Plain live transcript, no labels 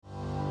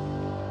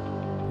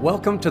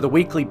Welcome to the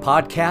weekly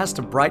podcast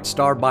of Bright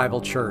Star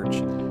Bible Church.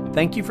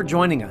 Thank you for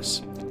joining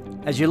us.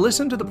 As you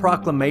listen to the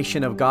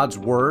proclamation of God's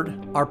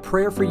Word, our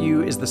prayer for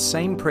you is the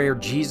same prayer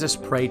Jesus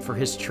prayed for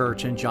His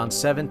church in John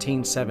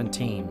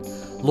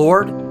 17:17.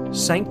 Lord,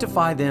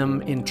 sanctify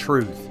them in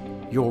truth.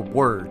 Your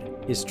Word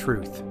is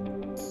truth.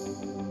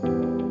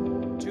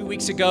 2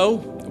 weeks ago,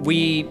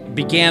 we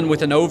began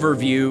with an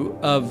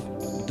overview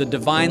of the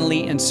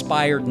divinely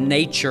inspired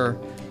nature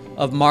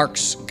of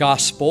Mark's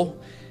Gospel,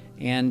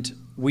 and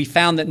we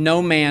found that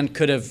no man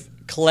could have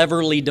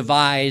cleverly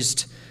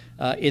devised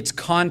its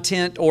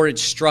content or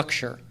its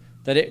structure,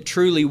 that it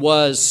truly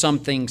was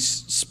something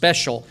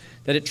special,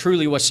 that it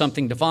truly was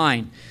something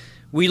divine.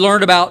 We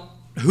learned about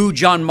who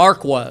John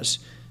Mark was,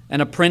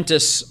 an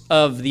apprentice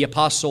of the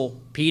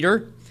Apostle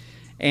Peter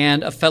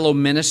and a fellow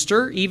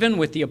minister, even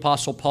with the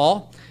Apostle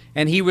Paul,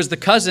 and he was the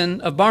cousin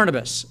of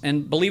Barnabas.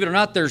 And believe it or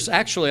not, there's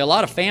actually a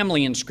lot of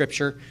family in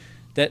Scripture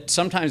that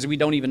sometimes we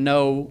don't even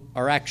know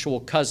are actual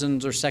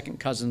cousins or second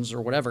cousins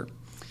or whatever.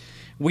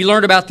 We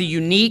learned about the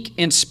unique,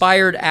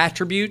 inspired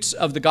attributes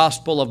of the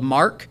Gospel of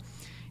Mark.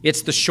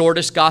 It's the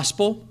shortest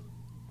gospel.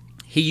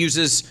 He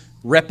uses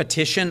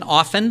repetition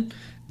often.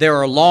 There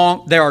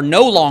are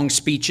no long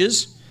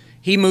speeches.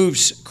 He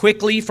moves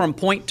quickly from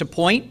point to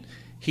point.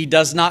 He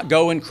does not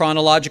go in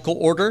chronological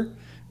order.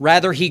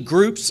 Rather, he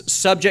groups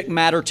subject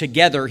matter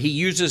together. He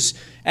uses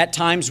at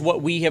times what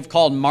we have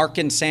called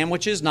Markan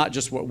sandwiches, not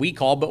just what we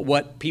call, but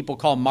what people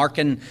call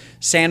Markan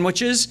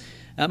sandwiches.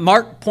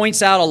 Mark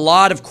points out a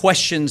lot of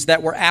questions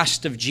that were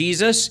asked of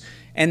Jesus,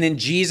 and then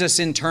Jesus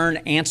in turn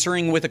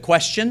answering with a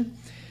question,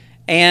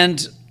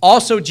 and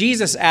also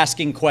Jesus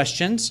asking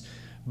questions.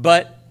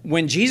 But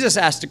when Jesus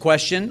asked a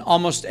question,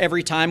 almost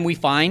every time we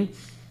find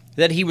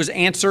that he was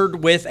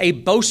answered with a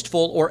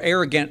boastful or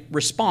arrogant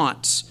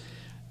response.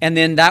 And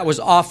then that was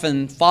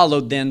often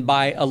followed then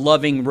by a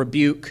loving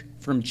rebuke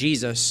from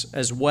Jesus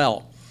as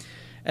well.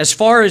 As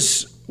far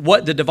as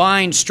what the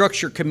divine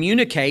structure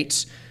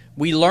communicates,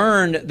 we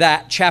learned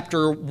that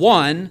chapter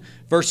 1,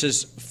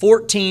 verses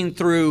 14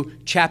 through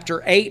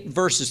chapter 8,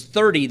 verses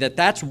 30,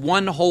 that's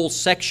one whole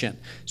section.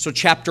 So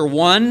chapter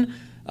 1,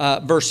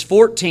 verse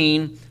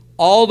 14,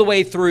 all the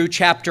way through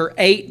chapter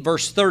 8,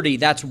 verse 30,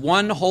 that's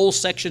one whole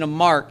section of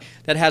Mark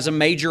that has a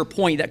major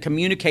point that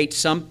communicates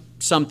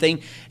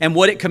something, and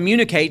what it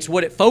communicates,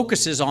 what it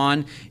focuses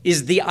on,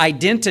 is the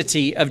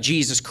identity of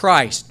Jesus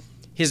Christ,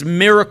 His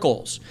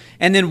miracles.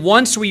 And then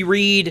once we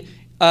read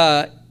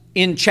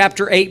in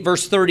chapter 8,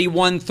 verse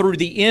 31 through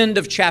the end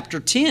of chapter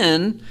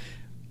 10,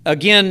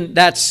 again,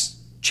 that's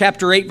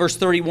chapter 8, verse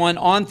 31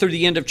 on through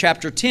the end of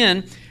chapter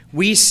 10,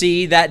 we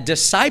see that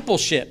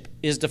discipleship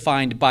is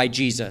defined by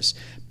Jesus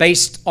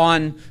based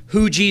on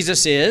who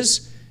Jesus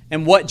is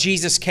and what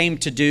Jesus came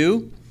to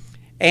do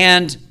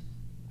and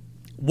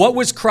what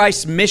was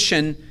Christ's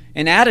mission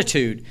and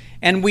attitude.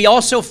 And we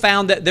also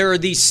found that there are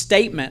these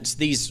statements,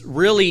 these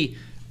really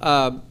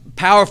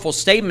powerful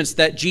statements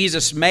that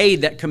Jesus made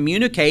that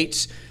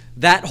communicates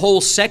that whole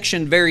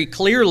section very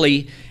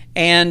clearly.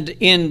 And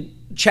in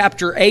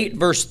chapter 8,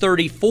 verse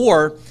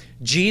 34,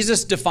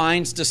 Jesus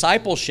defines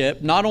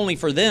discipleship, not only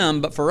for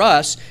them, but for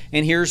us.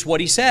 And here's what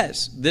he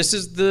says. This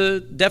is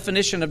the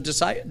definition of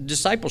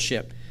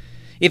discipleship.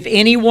 If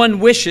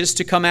anyone wishes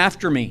to come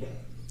after me,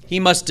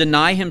 he must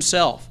deny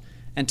himself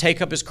and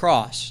take up his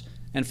cross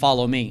and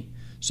follow me.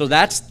 So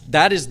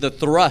that is the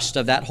thrust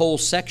of that whole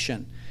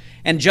section.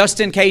 And just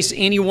in case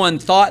anyone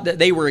thought that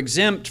they were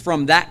exempt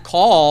from that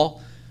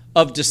call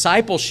of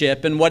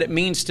discipleship and what it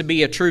means to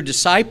be a true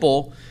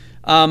disciple,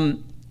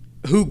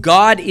 who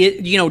God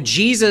is,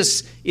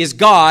 Jesus is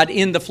God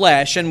in the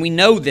flesh, and we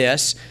know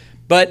this,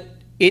 but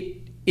it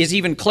is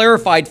even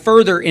clarified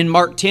further in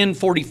Mark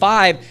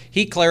 10:45.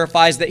 He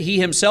clarifies that he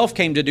himself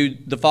came to do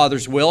the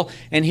Father's will,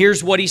 and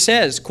here's what he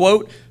says,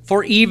 quote,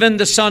 "For even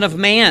the Son of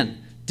Man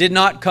did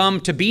not come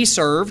to be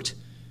served,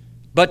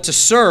 but to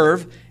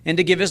serve and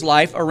to give his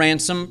life a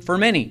ransom for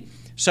many."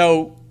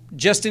 So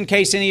just in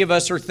case any of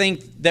us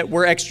think that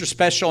we're extra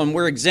special and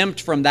we're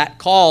exempt from that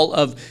call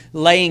of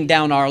laying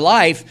down our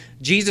life,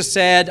 Jesus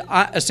said,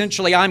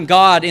 essentially, I'm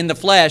God in the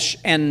flesh,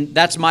 and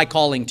that's my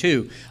calling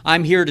too.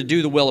 I'm here to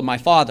do the will of my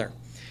Father.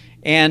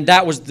 And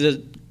that was,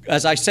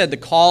 as I said, the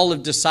call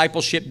of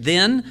discipleship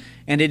then,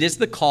 and it is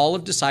the call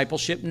of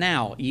discipleship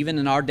now, even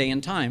in our day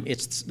and time.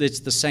 It's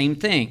the same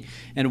thing.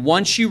 And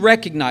once you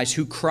recognize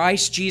who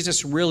Christ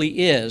Jesus really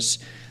is,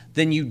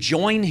 then you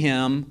join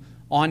Him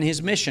on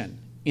His mission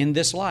in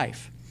this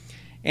life.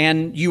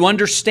 And you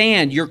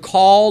understand you're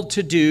called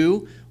to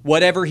do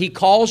whatever He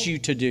calls you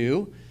to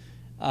do,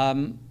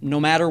 no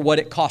matter what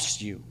it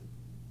costs you.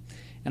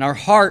 And our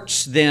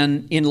hearts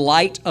then, in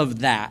light of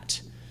that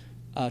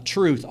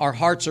truth, our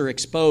hearts are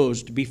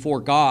exposed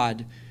before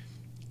God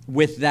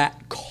with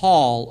that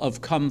call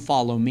of come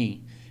follow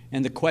me.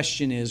 And the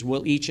question is,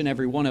 will each and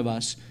every one of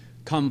us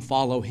come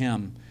follow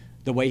Him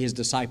the way His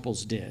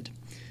disciples did?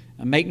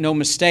 And make no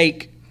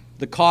mistake,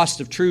 the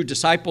cost of true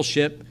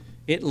discipleship,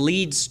 it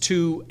leads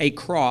to a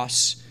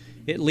cross.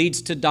 It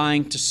leads to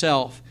dying to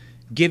self,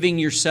 giving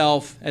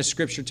yourself, as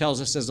Scripture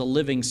tells us, as a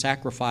living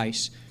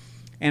sacrifice.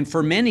 And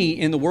for many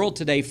in the world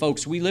today,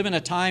 folks, we live in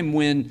a time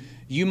when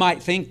you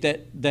might think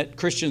that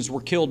Christians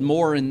were killed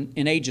more in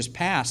ages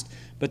past,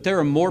 but there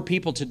are more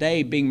people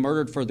today being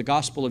murdered for the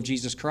gospel of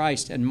Jesus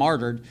Christ and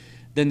martyred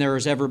than there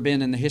has ever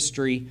been in the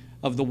history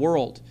of the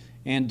world.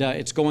 And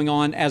it's going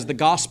on as the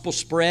gospel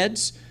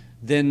spreads,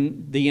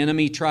 then the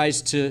enemy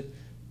tries to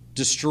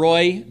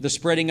destroy the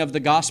spreading of the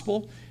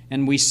gospel.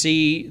 And we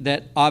see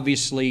that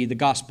obviously the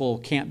gospel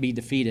can't be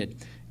defeated.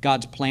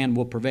 God's plan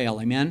will prevail.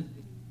 Amen?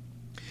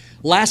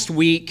 Last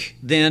week,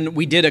 then,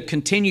 we did a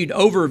continued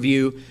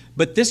overview,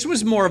 but this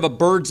was more of a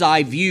bird's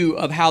eye view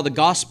of how the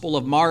Gospel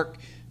of Mark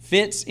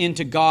fits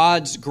into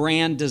God's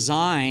grand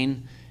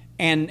design.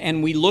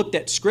 And we looked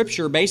at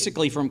Scripture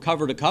basically from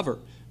cover to cover,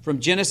 from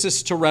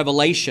Genesis to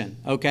Revelation,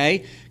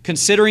 okay?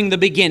 Considering the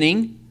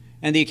beginning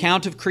and the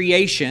account of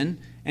creation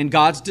and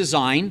God's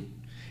design.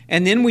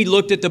 And then we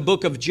looked at the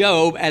book of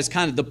Job as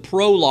kind of the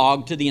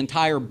prologue to the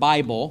entire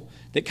Bible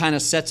that kind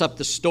of sets up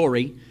the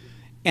story.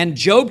 And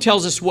Job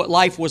tells us what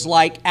life was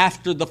like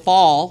after the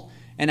fall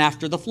and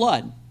after the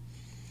flood.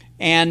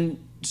 And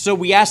so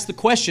we asked the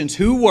questions,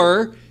 who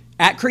were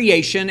at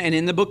creation and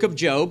in the book of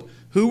Job,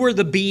 who were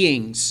the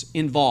beings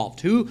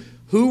involved? Who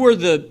were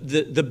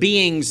the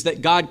beings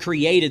that God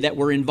created that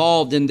were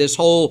involved in this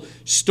whole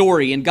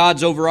story and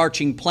God's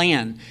overarching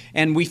plan?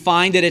 And we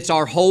find that it's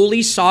our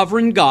holy,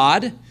 sovereign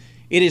God.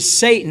 It is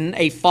Satan,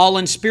 a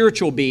fallen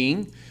spiritual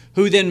being,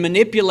 who then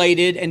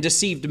manipulated and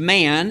deceived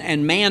man,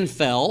 and man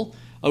fell,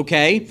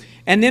 okay?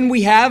 And then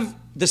we have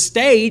the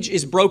stage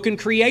is broken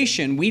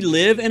creation. We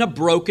live in a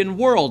broken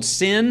world,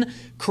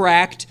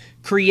 sin-cracked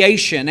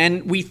creation.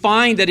 And we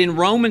find that in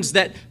Romans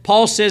that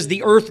Paul says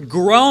the earth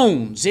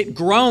groans. It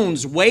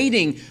groans,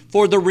 waiting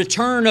for the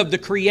return of the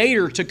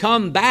Creator to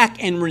come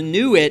back and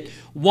renew it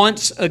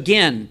once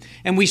again.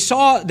 And we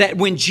saw that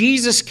when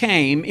Jesus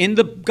came in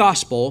the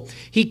gospel,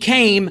 He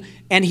came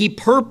and He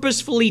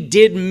purposefully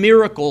did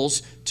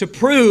miracles to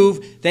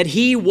prove that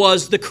He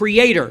was the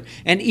Creator.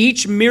 And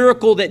each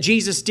miracle that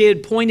Jesus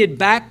did pointed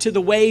back to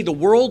the way the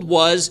world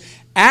was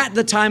at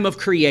the time of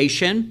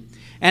creation,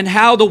 and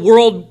how the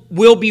world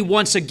will be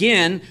once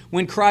again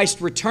when Christ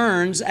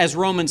returns, as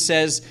Romans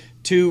says,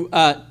 to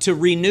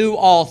renew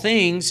all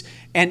things.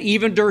 And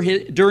even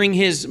during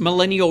His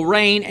millennial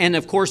reign and,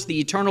 of course, the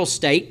eternal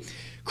state,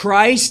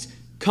 Christ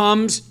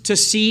comes to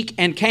seek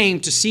and came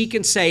to seek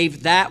and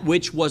save that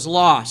which was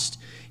lost.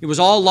 It was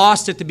all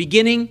lost at the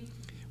beginning.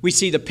 We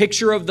see the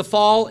picture of the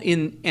fall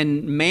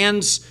in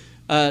man's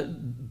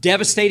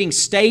devastating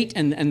state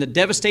and the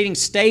devastating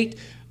state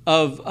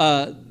of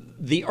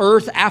the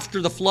earth after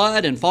the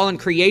flood and fallen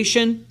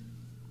creation.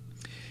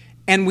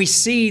 And we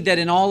see that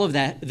in all of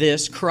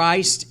this,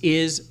 Christ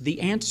is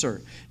the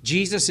answer.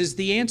 Jesus is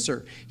the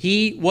answer.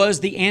 He was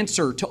the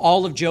answer to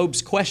all of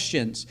Job's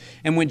questions.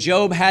 And when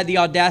Job had the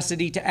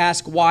audacity to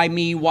ask, why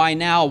me, why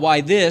now, why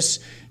this,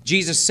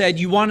 Jesus said,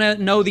 you want to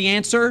know the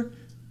answer?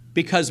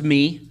 Because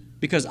me,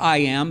 because I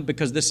am,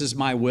 because this is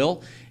my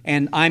will.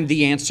 And I'm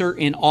the answer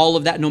in all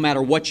of that, no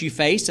matter what you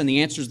face. And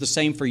the answer is the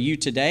same for you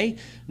today.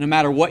 No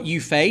matter what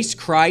you face,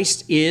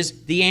 Christ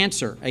is the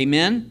answer.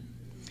 Amen?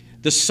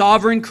 The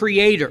sovereign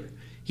Creator.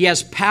 He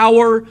has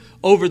power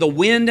over the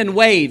wind and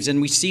waves,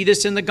 and we see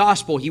this in the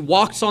gospel. He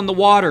walks on the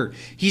water.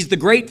 He's the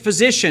great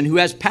physician who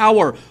has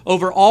power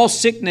over all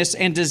sickness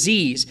and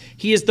disease.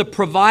 He is the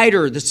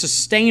provider, the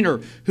sustainer,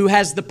 who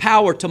has the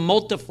power to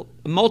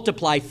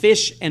multiply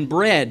fish and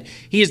bread.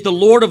 He is the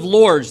Lord of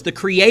lords, the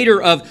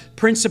creator of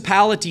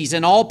principalities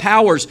and all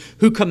powers,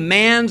 who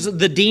commands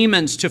the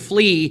demons to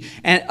flee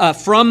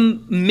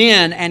from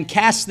men and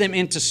casts them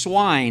into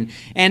swine.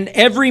 And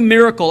every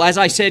miracle, as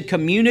I said,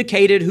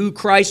 communicated who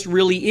Christ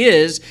really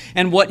is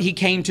and what He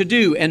came to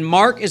do. And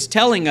Mark is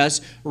telling us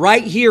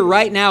right here,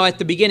 right now at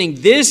the beginning,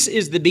 this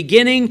is the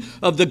beginning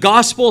of the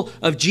gospel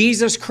of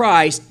Jesus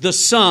Christ, the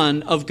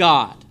Son of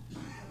God.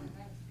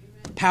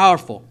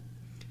 Powerful.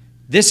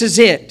 This is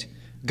it.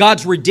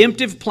 God's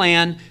redemptive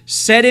plan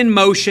set in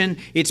motion.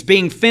 It's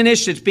being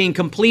finished. It's being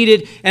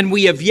completed. And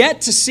we have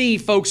yet to see,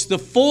 folks, the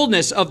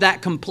fullness of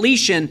that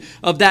completion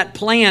of that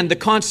plan, the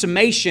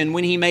consummation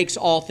when He makes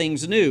all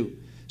things new.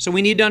 So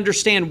we need to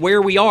understand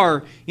where we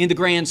are in the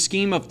grand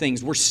scheme of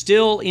things. We're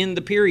still in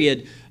the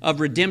period of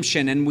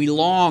redemption, and we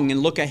long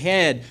and look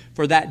ahead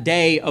for that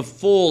day of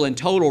full and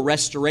total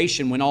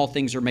restoration when all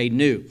things are made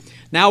new.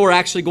 Now we're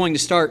actually going to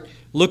start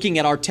looking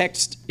at our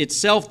text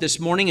itself this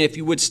morning. And if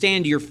you would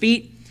stand to your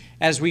feet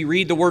as we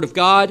read the Word of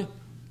God.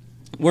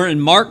 We're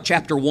in Mark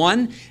chapter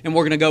 1, and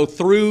we're going to go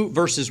through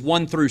verses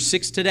 1 through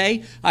 6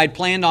 today. I had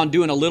planned on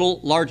doing a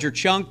little larger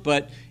chunk,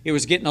 but it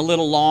was getting a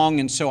little long,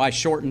 and so I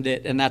shortened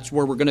it, and that's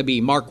where we're going to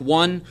be. Mark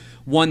 1,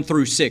 1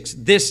 through 6.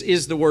 This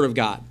is the Word of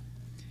God.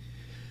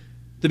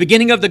 The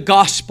beginning of the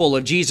gospel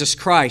of Jesus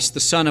Christ, the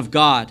Son of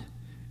God.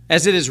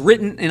 As it is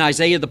written in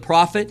Isaiah the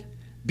prophet,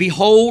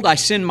 "Behold, I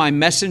send my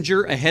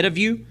messenger ahead of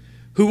you,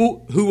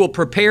 who will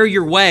prepare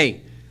your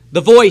way.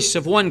 The voice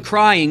of one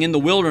crying in the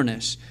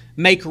wilderness,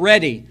 make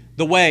ready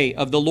the way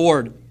of the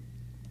Lord.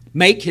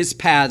 Make His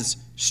paths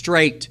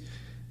straight."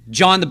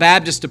 John the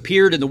Baptist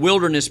appeared in the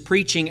wilderness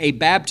preaching a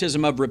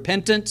baptism of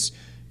repentance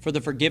for the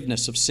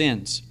forgiveness of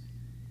sins.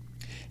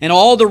 And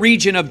all the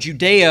region of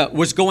Judea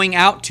was going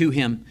out to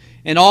him,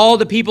 and all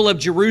the people of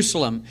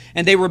Jerusalem,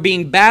 and they were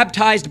being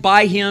baptized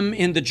by him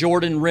in the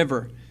Jordan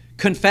River,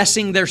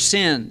 confessing their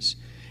sins.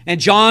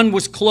 And John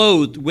was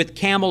clothed with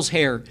camel's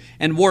hair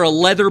and wore a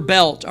leather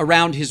belt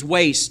around his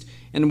waist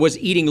and was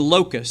eating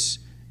locusts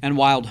and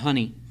wild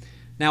honey.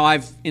 Now,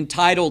 I've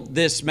entitled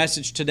this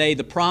message today,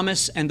 The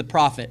Promise and the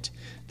Prophet.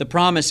 The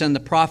Promise and the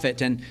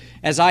Prophet. And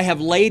as I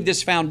have laid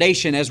this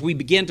foundation, as we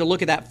begin to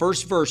look at that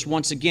first verse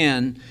once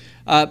again,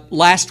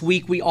 last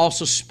week we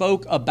also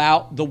spoke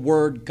about the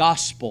word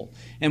gospel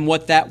and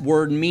what that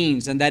word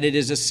means, and that it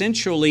is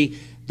essentially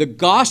the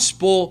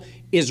gospel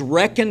is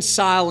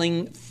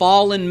reconciling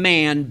fallen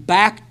man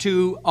back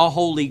to a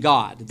holy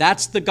God.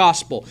 That's the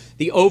gospel,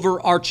 the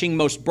overarching,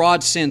 most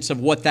broad sense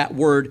of what that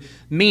word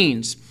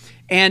means.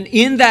 And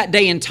in that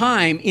day and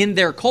time, in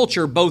their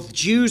culture, both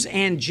Jews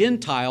and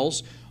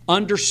Gentiles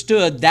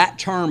understood that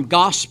term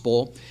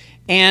gospel,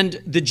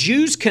 and the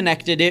Jews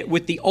connected it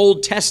with the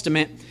Old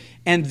Testament,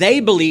 and they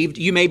believed,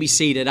 you may be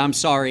seated, I'm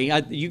sorry,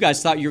 you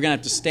guys thought you were going to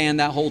have to stand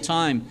that whole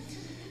time.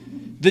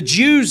 The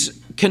Jews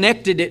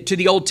connected it to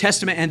the Old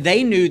Testament, and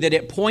they knew that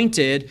it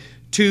pointed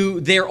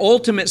to their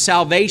ultimate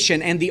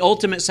salvation and the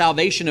ultimate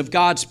salvation of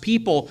God's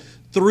people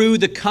through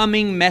the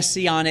coming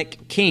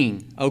Messianic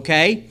King,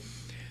 okay?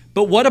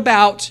 But what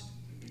about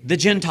the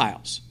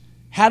Gentiles?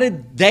 How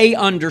did they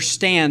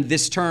understand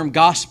this term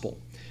gospel?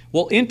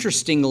 Well,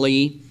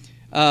 interestingly,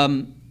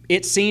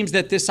 it seems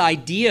that this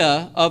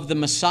idea of the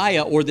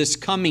Messiah or this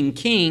coming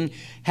king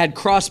had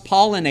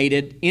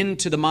cross-pollinated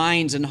into the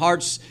minds and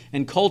hearts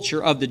and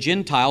culture of the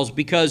Gentiles,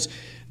 because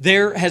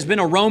there has been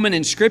a Roman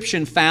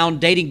inscription found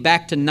dating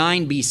back to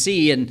 9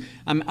 BC, and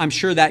I'm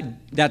sure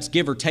that's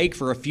give or take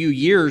for a few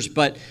years,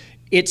 but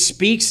it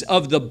speaks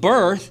of the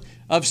birth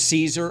of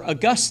Caesar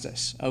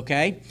Augustus,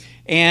 okay?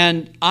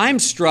 And I'm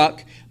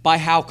struck by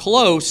how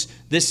close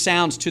this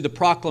sounds to the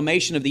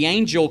proclamation of the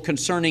angel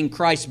concerning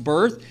Christ's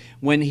birth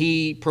when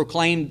he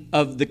proclaimed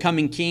of the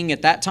coming king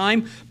at that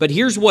time. But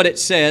here's what it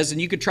says, and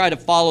you could try to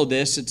follow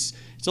this. It's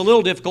a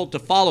little difficult to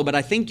follow, but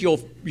I think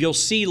you'll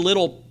see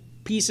little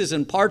pieces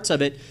and parts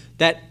of it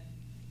that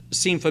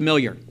seem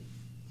familiar.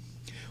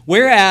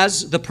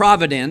 Whereas the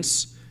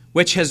providence,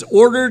 which has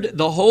ordered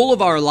the whole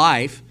of our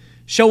life,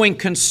 showing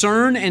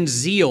concern and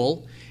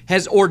zeal,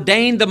 has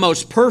ordained the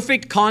most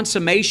perfect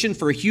consummation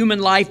for human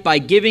life by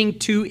giving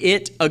to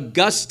it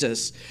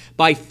Augustus,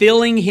 by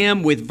filling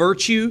him with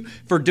virtue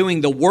for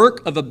doing the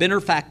work of a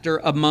benefactor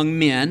among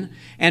men,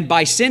 and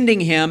by sending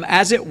him,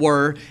 as it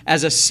were,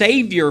 as a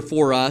Savior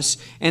for us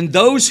and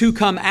those who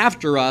come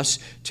after us,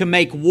 to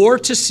make war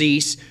to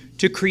cease,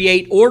 to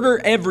create order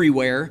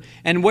everywhere.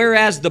 And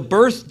whereas the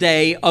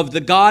birthday of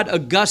the god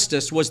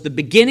Augustus was the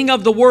beginning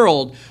of the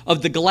world,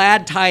 of the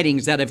glad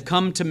tidings that have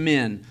come to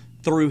men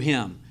through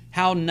him.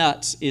 How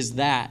nuts is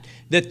that?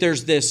 That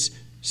there's this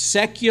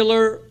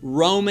secular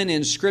Roman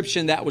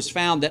inscription that was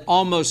found that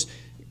almost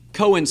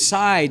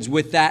coincides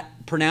with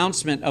that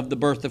pronouncement of the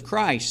birth of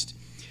Christ.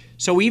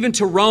 So even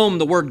to Rome,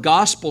 the word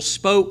gospel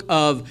spoke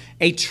of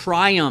a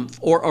triumph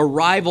or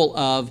arrival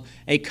of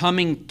a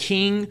coming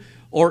king,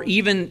 or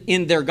even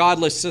in their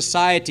godless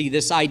society,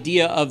 this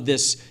idea of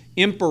this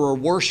emperor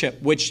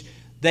worship, which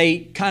they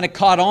kind of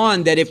caught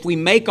on that if we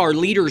make our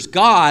leaders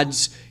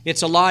gods,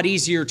 it's a lot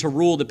easier to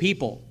rule the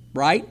people,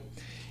 right?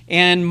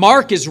 And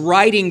Mark is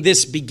writing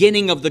this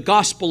beginning of the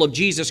gospel of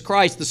Jesus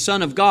Christ, the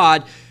Son of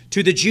God,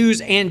 to the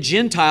Jews and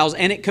Gentiles,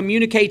 and it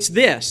communicates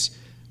this.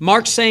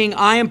 Mark's saying,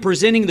 I am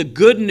presenting the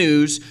good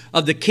news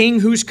of the King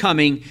who's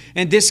coming,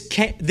 and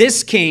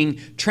this King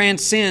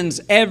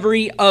transcends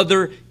every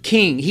other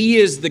king. He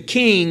is the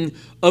King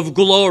of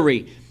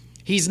glory.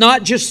 He's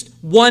not just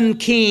one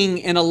king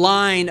in a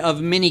line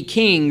of many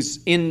kings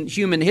in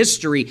human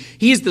history.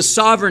 He's the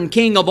sovereign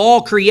King of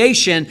all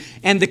creation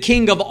and the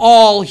King of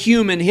all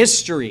human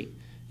history.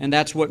 And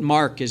that's what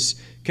Mark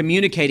is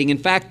communicating. In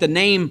fact, the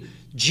name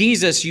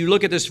Jesus, you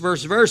look at this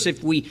first verse,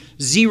 if we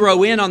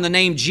zero in on the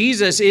name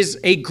Jesus, is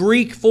a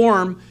Greek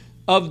form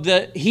of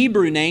the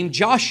Hebrew name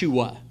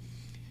Joshua,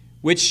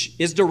 which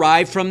is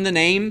derived from the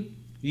name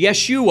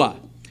Yeshua.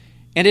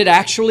 And it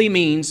actually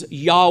means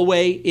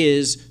Yahweh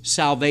is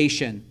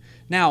salvation.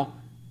 Now,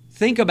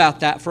 think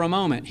about that for a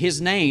moment.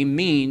 His name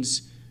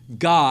means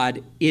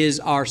God is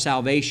our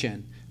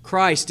salvation.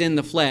 Christ in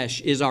the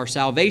flesh is our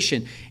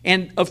salvation.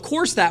 And of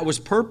course that was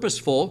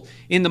purposeful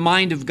in the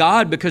mind of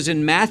God, because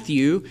in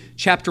Matthew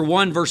chapter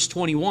 1 verse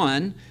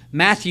 21,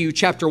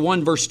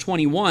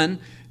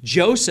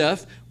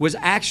 Joseph was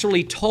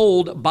actually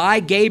told by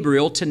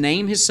Gabriel to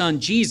name his son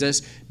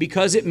Jesus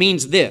because it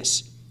means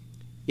this.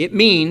 It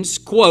means,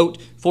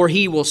 quote, for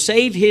he will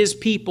save his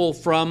people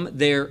from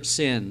their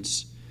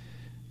sins.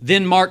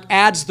 Then Mark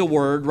adds the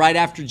word, right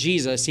after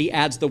Jesus, he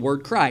adds the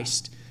word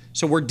Christ.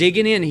 So we're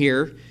digging in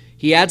here.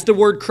 He adds the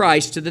word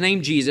Christ to the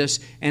name Jesus,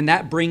 and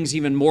that brings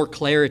even more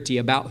clarity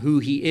about who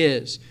he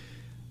is.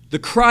 The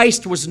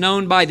Christ was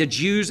known by the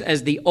Jews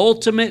as the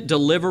ultimate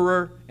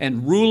deliverer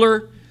and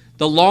ruler,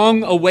 the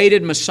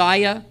long-awaited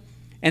Messiah,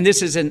 and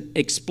this is an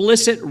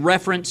explicit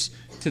reference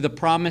to the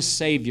promised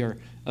Savior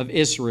of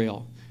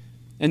Israel.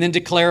 And then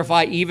to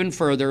clarify even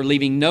further,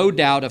 leaving no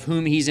doubt of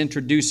whom he's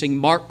introducing,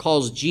 Mark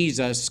calls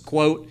Jesus,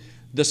 quote,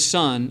 the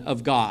Son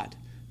of God.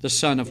 The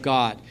Son of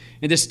God.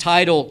 And this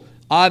title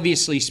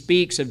obviously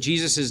speaks of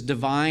Jesus'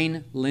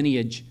 divine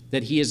lineage,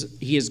 that he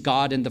is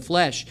God in the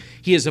flesh.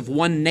 He is of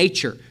one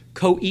nature,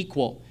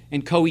 co-equal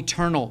and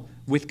co-eternal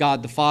with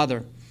God the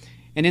Father.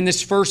 And in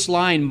this first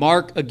line,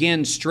 Mark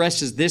again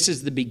stresses this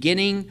is the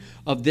beginning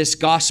of this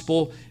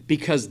gospel,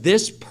 because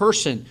this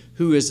person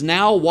who is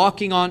now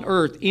walking on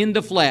earth in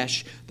the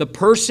flesh, the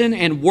person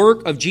and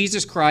work of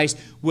Jesus Christ,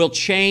 will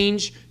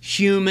change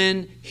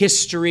human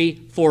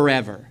history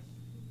forever.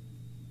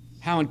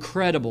 How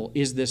incredible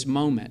is this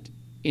moment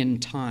in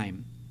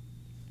time?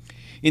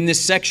 In this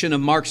section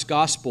of Mark's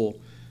gospel,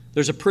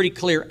 there's a pretty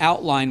clear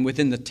outline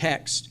within the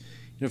text.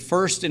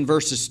 First, in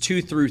verses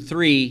 2 through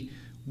 3,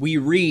 we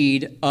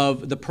read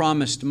of the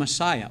promised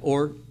Messiah,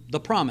 or the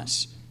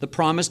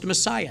promised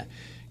Messiah.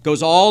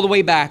 Goes all the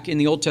way back in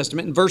the Old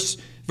Testament. In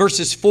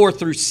verses 4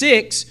 through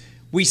 6,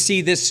 we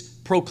see this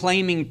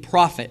proclaiming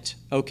prophet,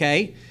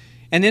 okay?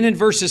 And then in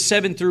verses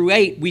 7 through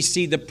 8, we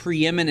see the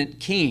preeminent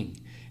king.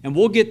 And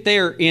we'll get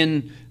there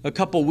in a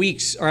couple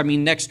weeks,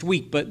 next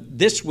week, but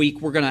this week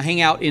we're going to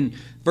hang out in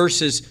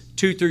verses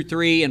 2 through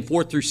 3 and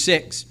 4 through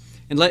 6.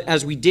 And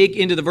as we dig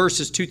into the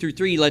verses 2 through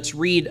 3, let's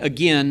read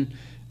again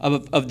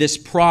of this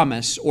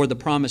promise, or the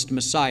promised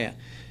Messiah.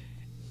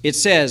 It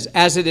says,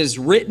 as it is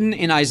written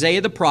in Isaiah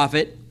the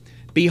prophet,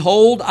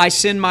 behold, I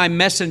send my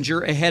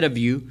messenger ahead of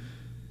you,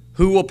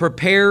 who will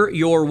prepare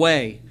your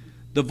way.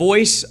 The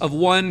voice of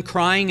one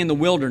crying in the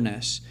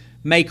wilderness,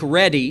 make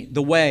ready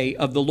the way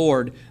of the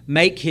Lord,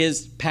 make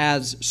his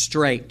paths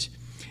straight.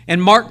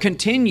 And Mark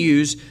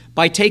continues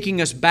by taking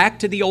us back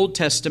to the Old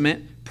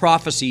Testament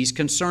prophecies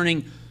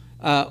concerning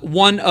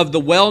one of the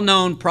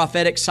well-known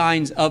prophetic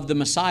signs of the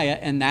Messiah,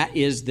 and that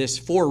is this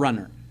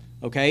forerunner,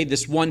 okay?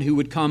 This one who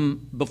would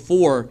come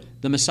before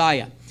the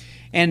Messiah.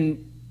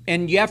 And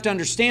you have to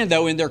understand,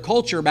 though, in their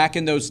culture back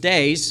in those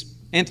days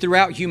and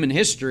throughout human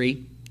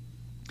history,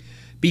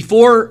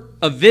 before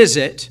a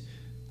visit,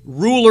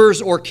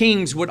 rulers or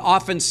kings would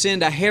often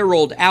send a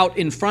herald out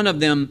in front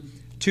of them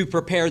to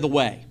prepare the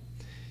way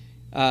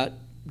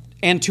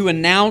and to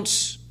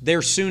announce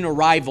their soon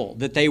arrival,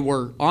 that they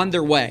were on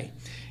their way.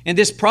 And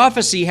this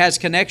prophecy has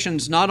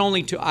connections not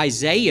only to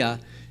Isaiah,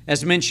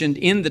 as mentioned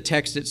in the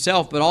text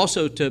itself, but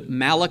also to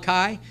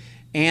Malachi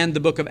and the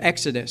book of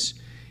Exodus.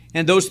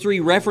 And those three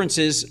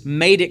references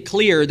made it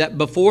clear that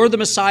before the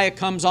Messiah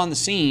comes on the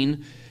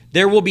scene,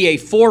 there will be a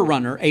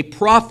forerunner, a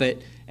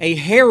prophet, a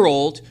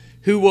herald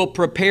who will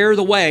prepare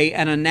the way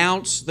and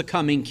announce the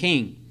coming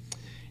king.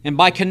 And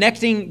by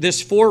connecting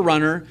this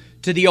forerunner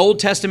to the Old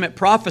Testament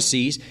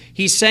prophecies,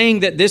 he's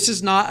saying that this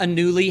is not a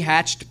newly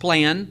hatched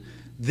plan.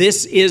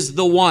 This is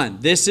the one.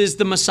 This is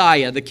the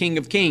Messiah, the King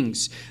of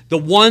Kings, the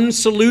one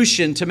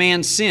solution to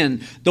man's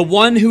sin, the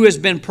one who has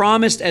been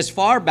promised as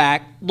far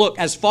back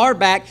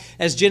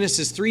as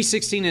Genesis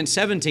 3:16 and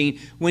 17,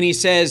 when he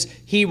says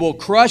he will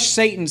crush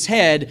Satan's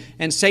head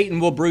and Satan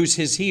will bruise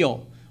his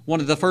heel.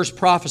 One of the first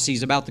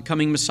prophecies about the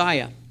coming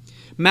Messiah.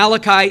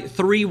 Malachi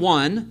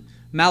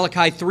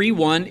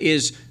 3:1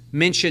 is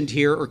mentioned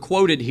here or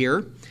quoted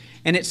here,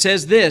 and it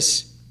says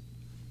this,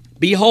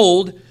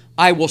 behold,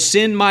 I will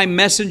send my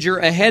messenger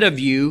ahead of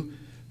you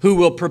who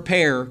will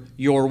prepare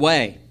your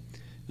way.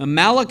 Now,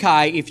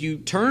 Malachi, if you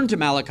turn to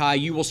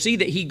Malachi, you will see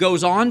that he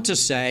goes on to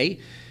say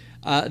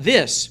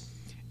this,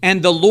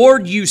 and the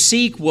Lord you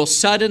seek will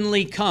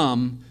suddenly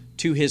come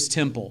to his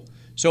temple.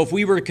 So if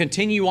we were to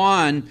continue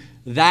on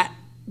that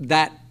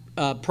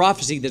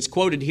prophecy that's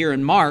quoted here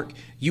in Mark,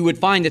 you would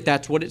find that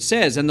that's what it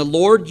says. And the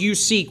Lord you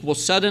seek will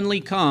suddenly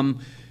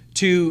come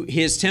to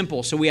his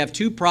temple. So we have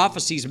two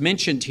prophecies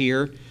mentioned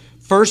here.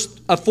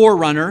 First, a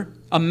forerunner,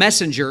 a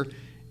messenger,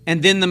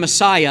 and then the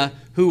Messiah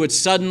who would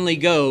suddenly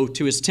go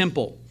to his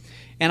temple.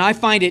 And I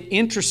find it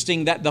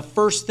interesting that the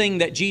first thing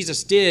that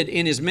Jesus did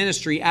in his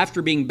ministry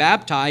after being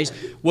baptized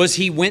was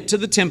he went to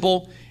the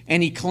temple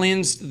and he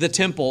cleansed the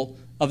temple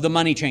of the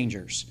money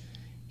changers.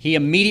 He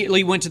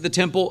immediately went to the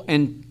temple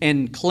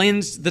and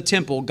cleansed the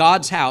temple,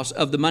 God's house,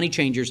 of the money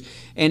changers.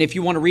 And if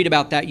you want to read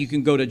about that, you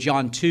can go to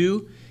John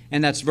 2,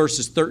 and that's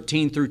verses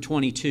 13 through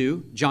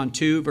 22. John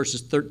 2,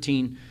 verses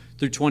 13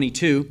 through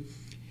 22.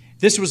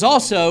 This was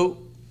also,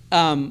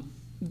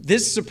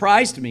 this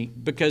surprised me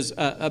because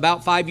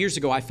about 5 years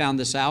ago I found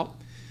this out,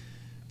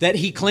 that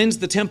he cleansed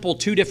the temple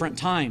two different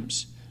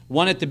times.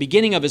 One at the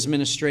beginning of his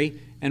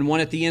ministry and one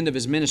at the end of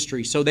his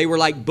ministry. So they were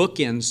like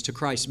bookends to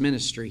Christ's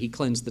ministry. He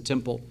cleansed the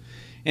temple.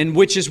 And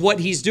which is what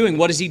he's doing.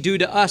 What does he do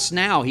to us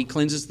now? He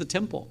cleanses the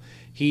temple.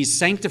 He's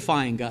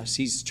sanctifying us.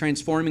 He's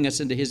transforming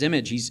us into his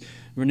image. He's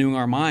renewing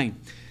our mind.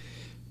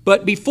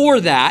 But before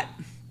that,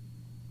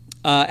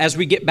 as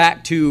we get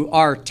back to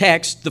our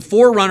text, the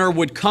forerunner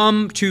would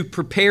come to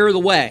prepare the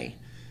way.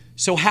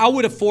 So how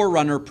would a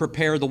forerunner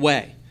prepare the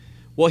way?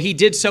 Well, he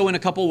did so in a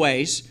couple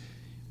ways.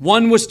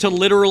 One was to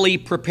literally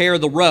prepare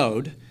the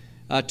road,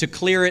 to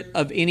clear it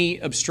of any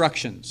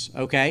obstructions,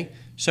 okay?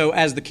 So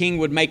as the king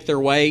would make their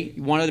way, he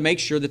wanted to make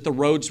sure that the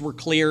roads were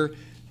clear,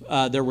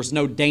 there was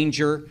no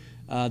danger,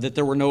 that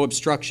there were no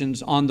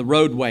obstructions on the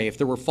roadway. If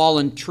there were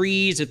fallen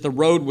trees, if the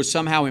road was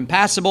somehow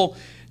impassable,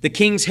 the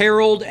king's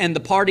herald and the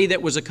party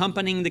that was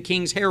accompanying the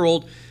king's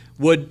herald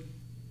would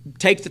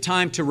take the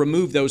time to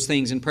remove those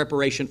things in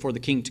preparation for the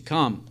king to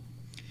come.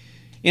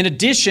 In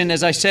addition,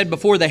 as I said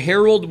before, the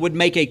herald would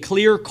make a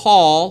clear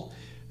call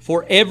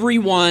for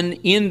everyone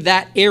in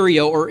that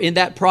area or in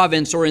that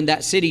province or in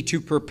that city to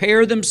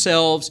prepare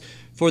themselves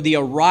for the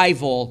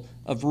arrival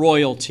of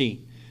royalty.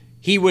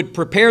 He would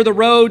prepare the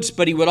roads,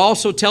 but he would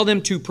also tell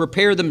them to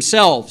prepare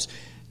themselves.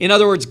 In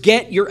other words,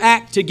 get your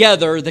act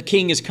together, the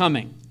king is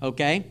coming,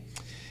 okay?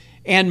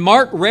 And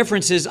Mark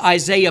references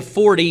Isaiah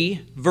 40,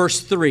 verse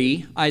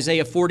 3,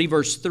 Isaiah 40,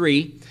 verse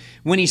 3,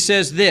 when he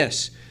says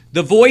this,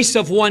 "The voice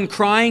of one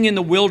crying in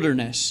the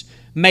wilderness,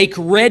 make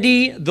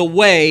ready the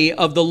way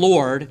of the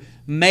Lord,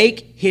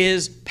 make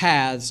his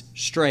paths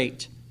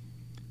straight."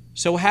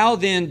 So how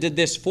then did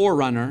this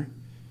forerunner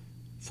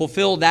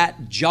fulfill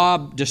that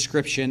job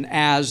description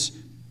as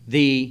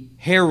the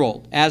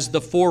herald, as the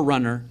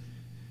forerunner?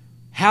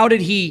 How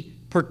did he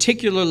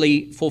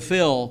particularly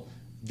fulfill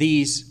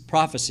these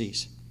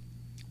prophecies?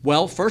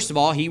 Well, first of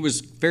all, he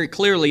was very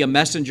clearly a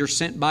messenger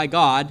sent by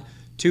God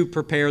to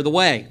prepare the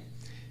way.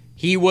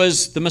 He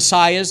was the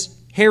Messiah's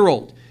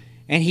herald,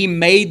 and he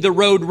made the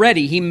road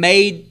ready. He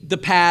made the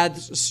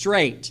paths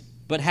straight.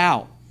 But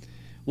how?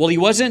 Well,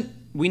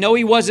 we know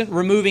he wasn't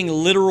removing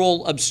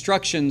literal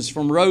obstructions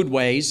from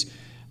roadways,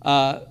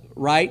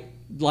 right?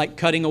 Like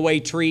cutting away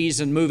trees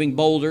and moving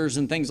boulders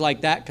and things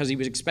like that because he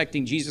was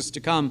expecting Jesus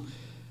to come.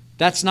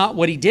 That's not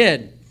what he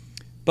did.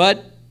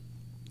 But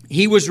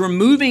he was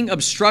removing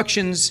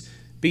obstructions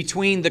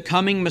between the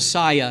coming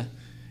Messiah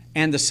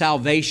and the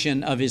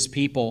salvation of his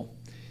people.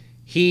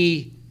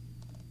 He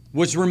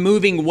was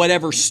removing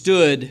whatever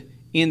stood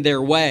in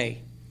their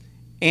way.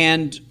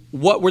 And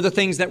what were the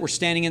things that were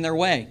standing in their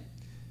way?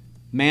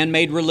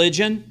 Man-made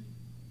religion,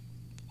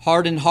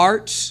 hardened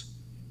hearts,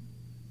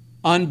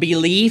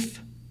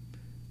 unbelief,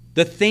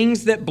 the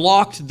things that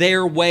blocked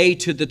their way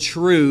to the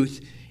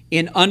truth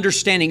in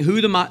understanding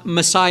who the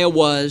Messiah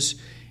was,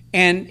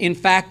 and in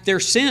fact their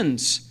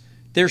sins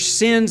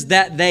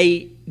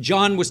that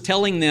John was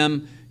telling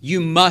them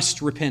you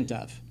must repent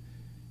of.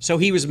 So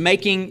he was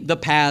making the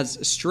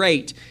paths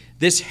straight.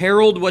 This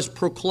herald was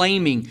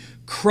proclaiming,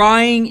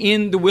 crying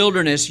in the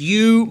wilderness,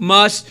 you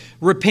must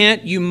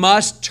repent, you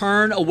must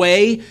turn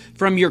away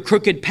from your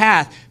crooked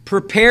path.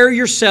 Prepare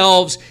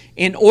yourselves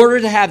in order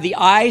to have the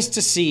eyes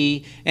to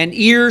see and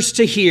ears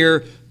to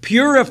hear.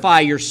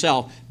 Purify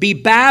yourself, be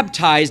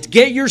baptized,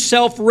 get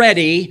yourself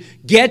ready,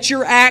 get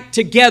your act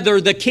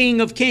together. The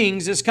King of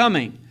Kings is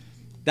coming.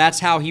 That's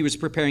how he was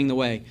preparing the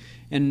way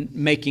and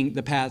making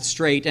the path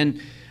straight.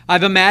 And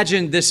I've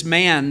imagined this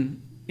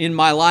man in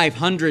my life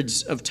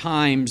hundreds of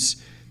times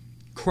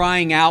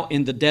crying out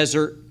in the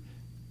desert,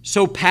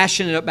 so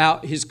passionate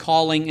about his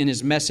calling and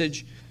his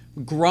message,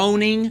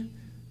 groaning,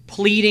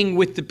 pleading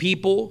with the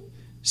people,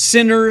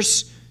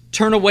 sinners,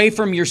 turn away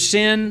from your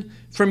sin,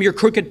 from your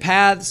crooked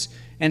paths,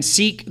 and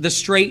seek the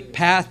straight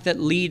path that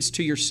leads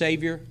to your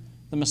Savior,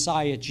 the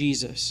Messiah,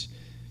 Jesus.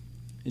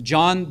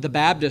 John the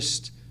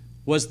Baptist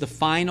was the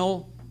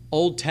final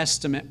Old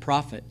Testament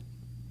prophet.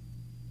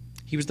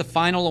 He was the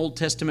final Old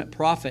Testament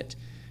prophet.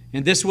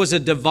 And this was a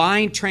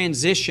divine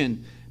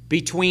transition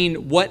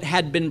between what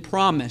had been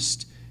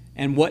promised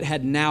and what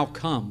had now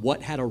come,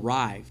 what had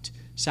arrived.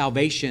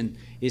 Salvation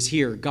is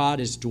here.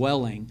 God is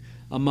dwelling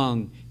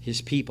among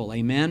his people.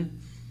 Amen?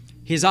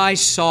 His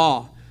eyes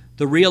saw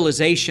the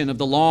realization of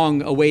the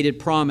long-awaited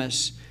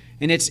promise.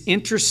 And it's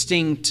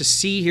interesting to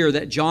see here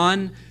that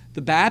John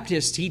the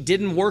Baptist, he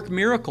didn't work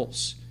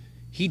miracles.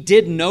 He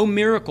did no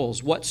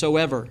miracles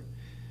whatsoever.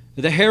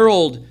 The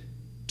herald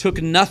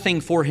took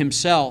nothing for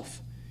himself.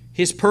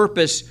 His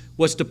purpose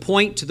was to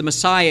point to the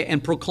Messiah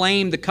and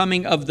proclaim the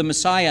coming of the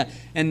Messiah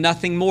and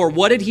nothing more.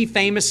 What did he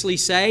famously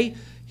say?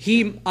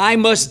 I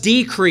must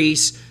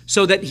decrease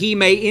so that he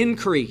may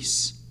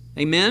increase.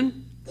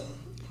 Amen?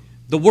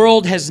 The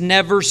world has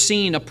never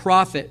seen a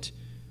prophet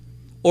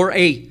or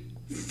a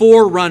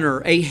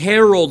forerunner, a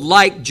herald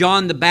like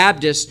John the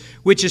Baptist,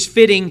 which is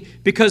fitting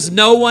because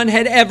no one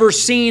had ever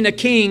seen a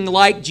king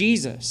like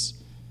Jesus.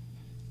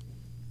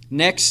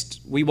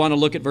 Next, we want to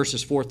look at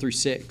verses 4 through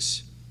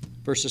 6.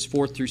 Verses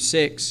 4 through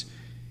 6.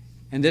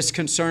 And this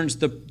concerns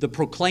the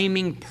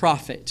proclaiming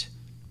prophet.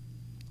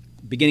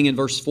 Beginning in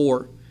verse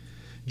 4.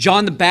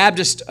 John the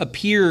Baptist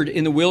appeared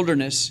in the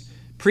wilderness,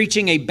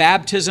 preaching a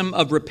baptism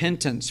of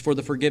repentance for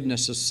the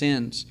forgiveness of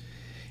sins.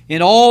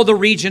 And all the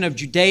region of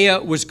Judea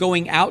was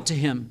going out to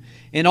him,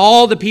 and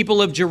all the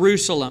people of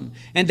Jerusalem.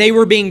 And they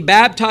were being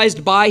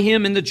baptized by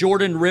him in the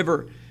Jordan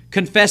River,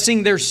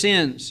 confessing their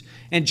sins.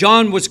 And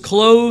John was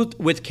clothed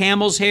with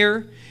camel's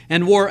hair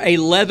and wore a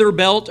leather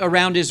belt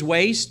around his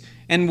waist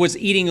and was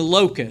eating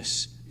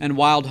locusts and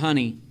wild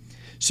honey.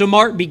 So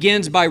Mark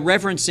begins by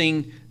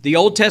referencing the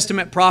Old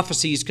Testament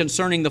prophecies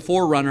concerning the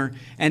forerunner,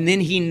 and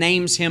then he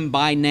names him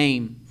by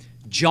name,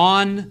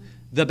 John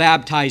the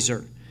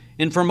Baptizer.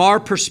 And from our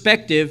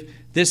perspective,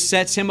 this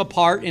sets him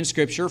apart in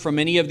Scripture from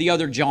any of the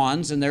other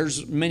Johns, and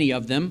there's many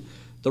of them.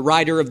 The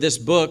writer of this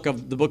book,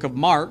 of the book of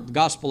Mark, the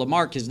Gospel of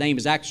Mark, his name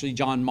is actually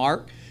John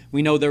Mark.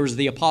 We know there was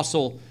the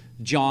Apostle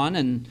John,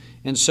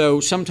 and so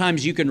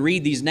sometimes you can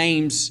read these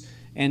names,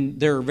 and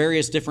there are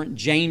various different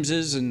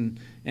Jameses, and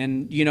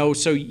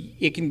so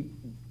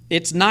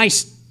it's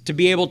nice to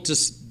be able to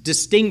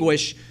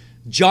distinguish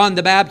John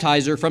the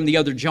Baptizer from the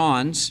other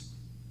Johns.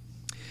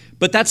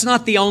 But that's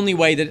not the only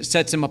way that it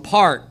sets him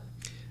apart.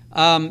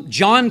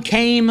 John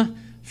came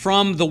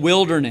from the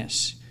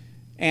wilderness,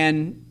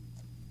 and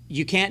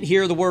you can't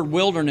hear the word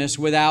wilderness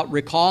without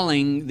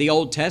recalling the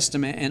Old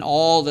Testament and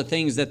all the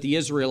things that the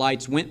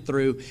Israelites went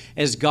through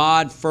as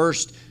God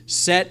first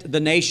set the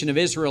nation of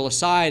Israel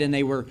aside, and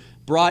they were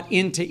brought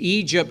into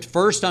Egypt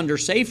first under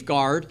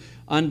safeguard,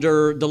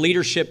 under the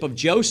leadership of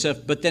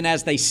Joseph. But then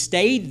as they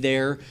stayed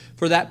there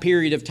for that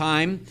period of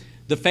time,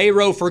 the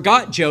Pharaoh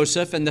forgot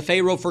Joseph, and the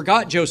Pharaoh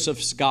forgot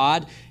Joseph's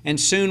God, and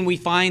soon we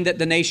find that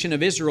the nation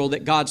of Israel,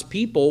 that God's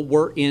people,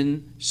 were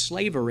in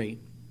slavery.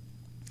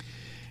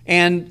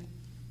 And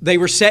they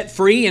were set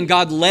free, and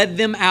God led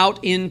them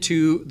out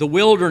into the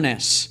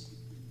wilderness.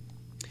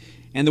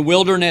 And the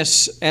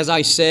wilderness, as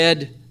I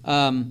said,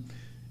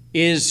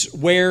 is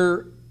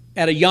where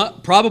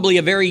at probably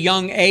a very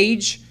young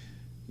age,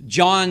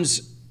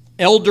 John's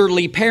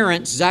elderly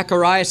parents,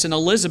 Zacharias and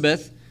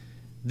Elizabeth,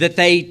 that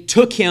they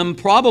took him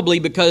probably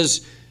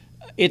because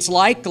it's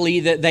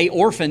likely that they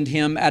orphaned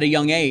him at a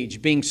young age,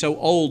 being so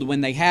old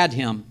when they had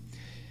him.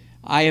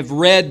 I have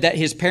read that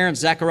his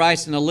parents,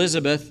 Zacharias and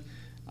Elizabeth,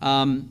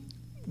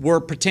 were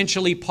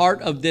potentially part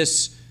of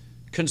this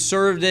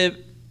conservative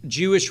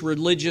Jewish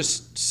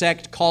religious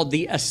sect called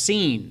the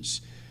Essenes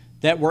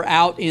that were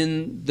out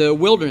in the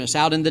wilderness,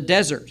 out in the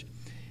desert.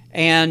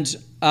 And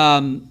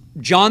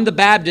John the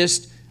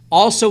Baptist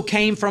also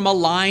came from a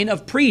line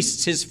of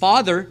priests. His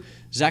father,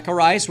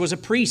 Zacharias, was a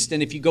priest.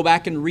 And if you go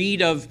back and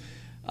read of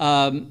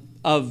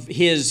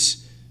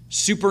his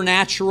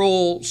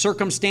supernatural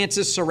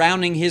circumstances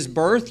surrounding his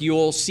birth,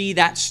 you'll see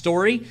that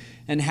story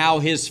and how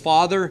his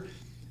father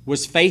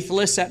was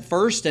faithless at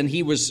first, and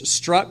he was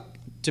struck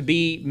to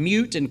be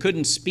mute and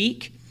couldn't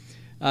speak.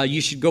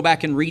 You should go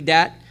back and read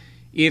that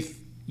if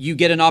you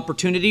get an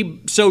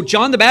opportunity. So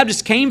John the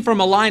Baptist came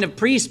from a line of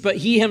priests, but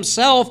he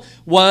himself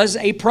was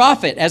a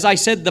prophet. As I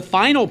said, the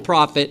final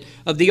prophet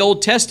of the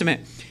Old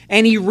Testament.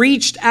 And he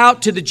reached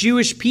out to the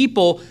Jewish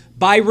people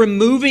by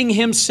removing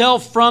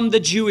himself from the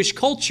Jewish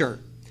culture.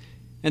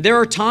 And there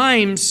are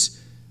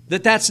times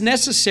that that's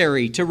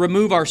necessary to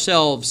remove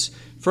ourselves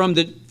from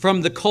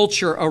the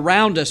culture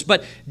around us.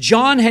 But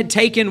John had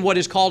taken what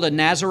is called a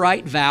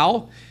Nazirite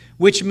vow,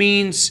 which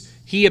means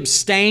he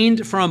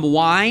abstained from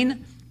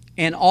wine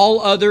and all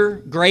other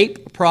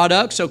grape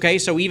products. Okay,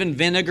 so even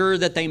vinegar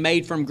that they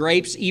made from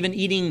grapes, even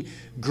eating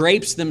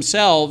grapes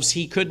themselves,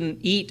 he couldn't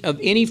eat of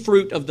any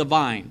fruit of the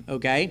vine.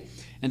 Okay,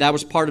 and that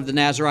was part of the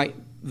Nazirite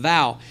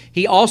vow.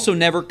 He also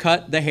never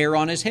cut the hair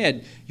on his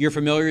head. You're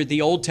familiar with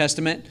the Old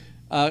Testament.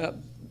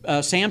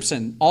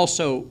 Samson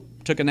also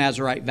took a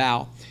Nazirite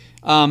vow.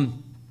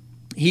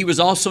 He was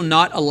also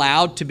not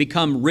allowed to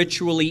become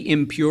ritually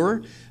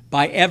impure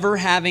by ever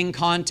having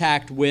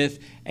contact with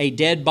a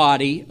dead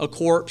body, a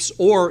corpse,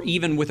 or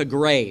even with a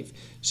grave.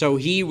 So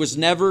he was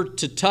never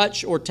to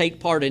touch or take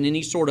part in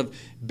any sort of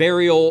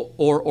burial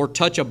or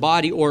touch a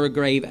body or a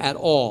grave at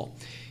all.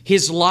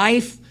 His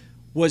life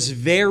was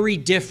very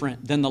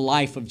different than the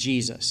life of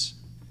Jesus.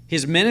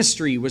 His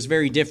ministry was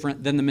very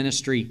different than the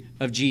ministry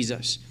of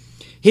Jesus.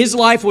 His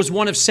life was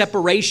one of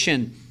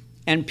separation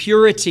and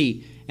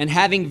purity and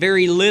having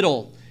very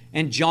little.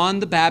 And John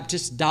the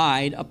Baptist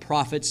died a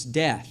prophet's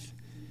death.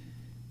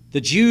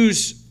 The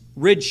Jews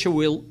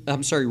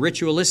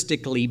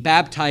ritualistically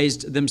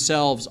baptized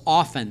themselves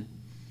often.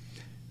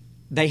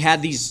 They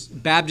had these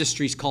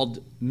baptistries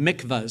called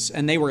mikvahs,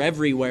 and they were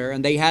everywhere,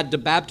 and they had to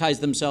baptize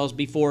themselves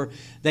before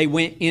they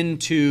went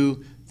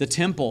into the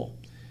temple.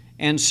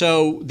 And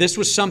so this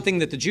was something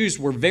that the Jews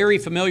were very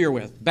familiar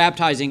with,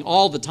 baptizing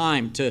all the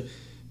time to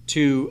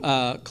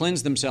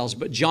cleanse themselves.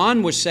 But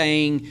John was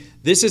saying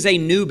this is a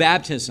new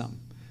baptism.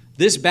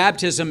 This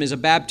baptism is a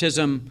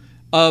baptism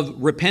of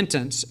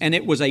repentance, and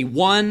it was a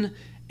one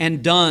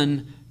and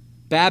done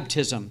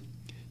baptism.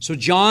 So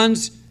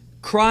John's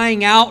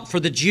crying out for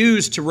the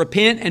Jews to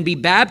repent and be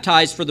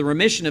baptized for the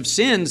remission of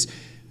sins.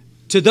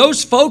 To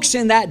those folks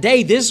in that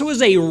day, this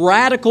was a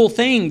radical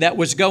thing that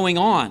was going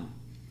on.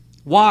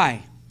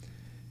 Why?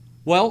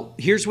 Well,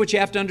 here's what you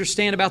have to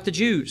understand about the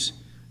Jews.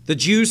 The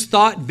Jews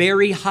thought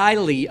very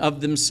highly of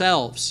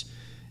themselves.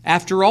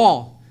 After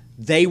all,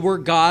 they were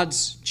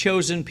God's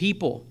chosen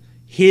people,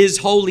 His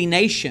holy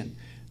nation.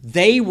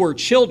 They were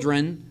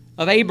children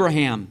of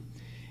Abraham.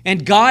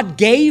 And God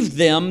gave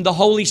them the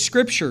Holy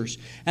Scriptures.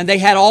 And they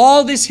had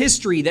all this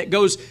history that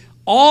goes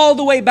all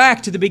the way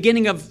back to the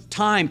beginning of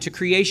time, to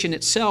creation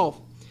itself.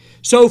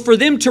 So for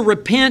them to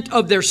repent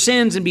of their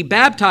sins and be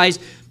baptized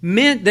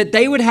meant that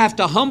they would have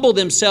to humble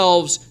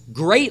themselves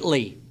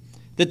greatly,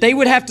 that they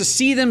would have to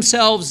see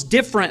themselves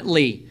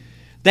differently,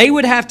 They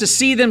would have to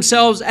see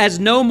themselves as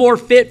no more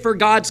fit for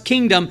God's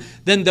kingdom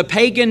than the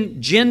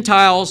pagan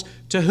Gentiles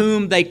to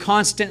whom they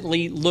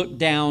constantly look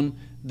down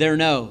their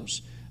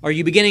nose. Are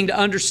you beginning to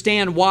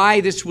understand why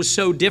this was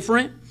so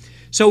different?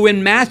 So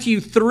in Matthew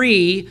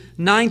 3,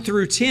 9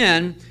 through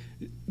 10,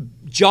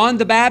 John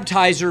the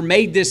Baptizer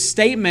made this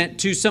statement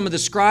to some of the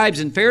scribes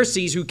and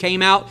Pharisees who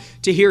came out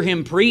to hear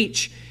him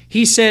preach.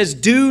 He says,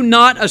 "Do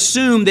not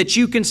assume that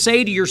you can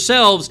say to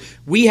yourselves,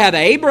 'We have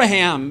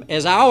Abraham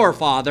as our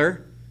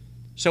father.'"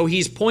 So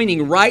he's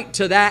pointing right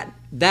to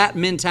that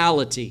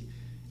mentality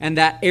and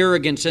that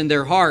arrogance in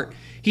their heart.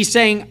 He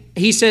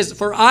says,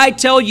 "For I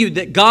tell you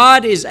that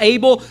God is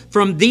able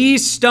from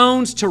these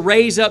stones to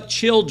raise up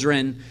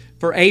children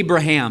for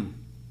Abraham."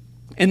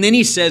 And then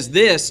he says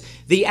this,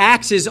 "The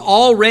axe is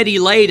already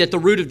laid at the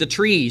root of the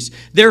trees.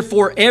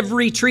 Therefore,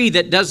 every tree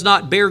that does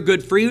not bear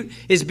good fruit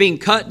is being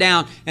cut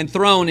down and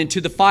thrown into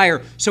the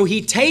fire." So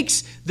he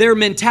takes their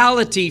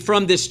mentality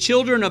from this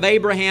children of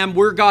Abraham,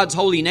 we're God's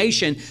holy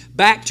nation,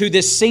 back to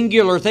this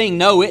singular thing.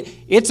 No,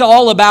 it's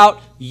all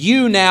about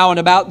you now and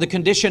about the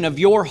condition of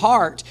your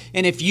heart.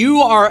 And if you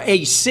are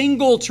a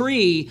single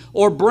tree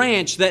or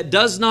branch that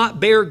does not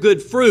bear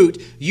good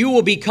fruit, you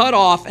will be cut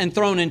off and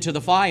thrown into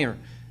the fire.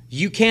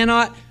 You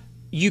cannot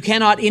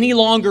any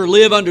longer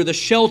live under the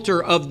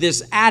shelter of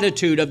this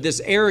attitude, of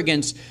this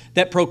arrogance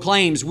that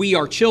proclaims we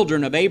are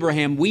children of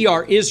Abraham, we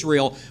are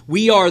Israel,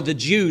 we are the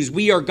Jews,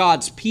 we are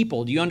God's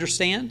people. Do you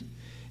understand?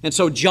 And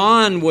so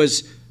John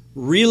was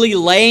really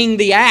laying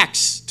the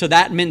axe to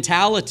that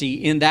mentality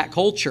in that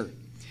culture.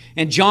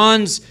 And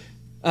John's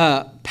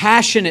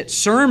passionate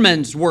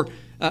sermons were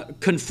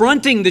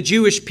confronting the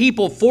Jewish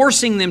people,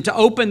 forcing them to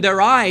open their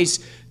eyes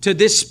to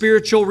this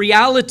spiritual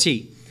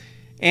reality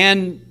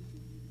and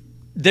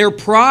their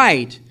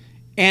pride,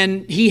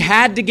 and he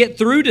had to get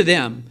through to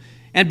them.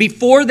 And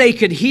before they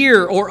could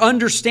hear or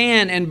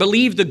understand and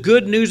believe the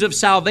good news of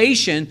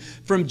salvation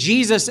from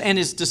Jesus and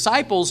his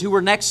disciples who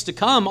were next to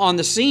come on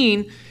the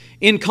scene,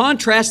 in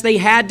contrast, they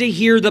had to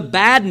hear the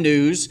bad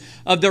news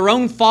of their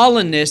own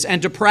fallenness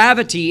and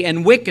depravity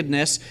and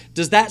wickedness.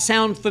 Does that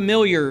sound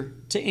familiar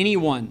to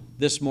anyone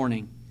this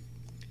morning?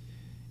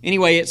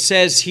 Anyway, it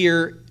says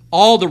here,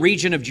 all the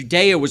region of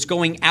Judea was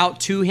going out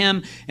to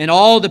him, and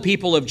all the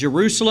people of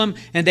Jerusalem,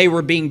 and they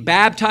were being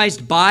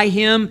baptized by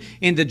him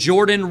in the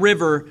Jordan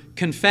River,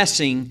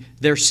 confessing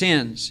their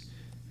sins.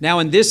 Now,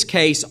 in this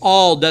case,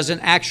 all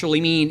doesn't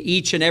actually mean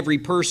each and every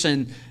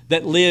person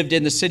that lived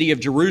in the city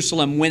of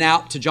Jerusalem went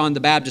out to John the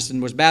Baptist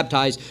and was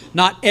baptized.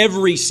 Not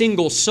every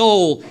single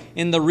soul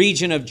in the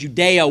region of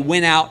Judea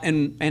went out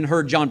and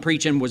heard John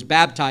preach and was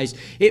baptized.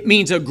 It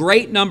means a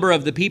great number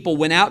of the people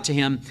went out to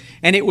him,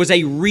 and it was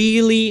a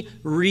really,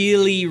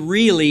 really,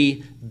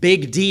 really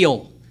big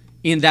deal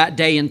in that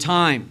day and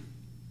time.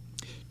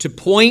 To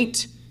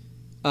point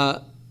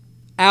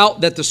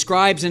out that the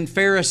scribes and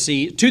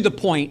Pharisees, to the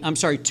point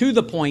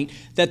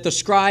that the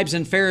scribes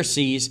and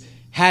Pharisees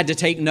had to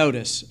take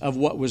notice of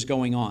what was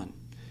going on,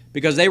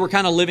 because they were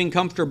kind of living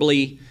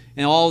comfortably,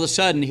 and all of a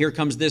sudden here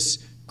comes this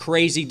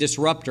crazy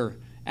disruptor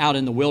out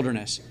in the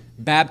wilderness,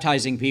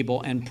 baptizing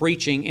people and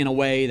preaching in a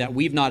way that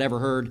we've not ever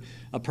heard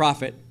a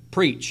prophet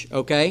preach,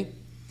 okay?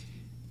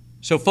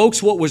 So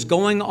folks, what was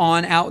going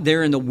on out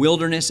there in the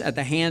wilderness at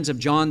the hands of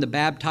John the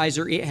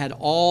Baptizer, it had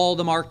all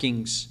the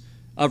markings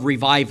of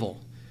revival.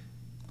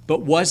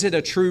 But was it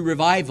a true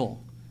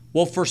revival?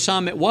 Well, for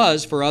some it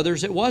was, for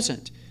others it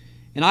wasn't.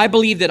 And I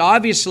believe that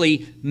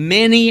obviously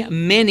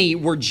many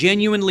were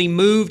genuinely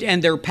moved,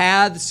 and their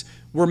paths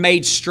were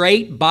made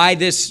straight by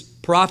this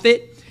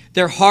prophet.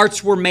 Their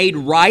hearts were made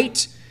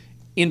right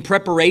in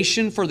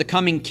preparation for the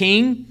coming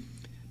king.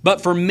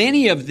 But for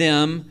many of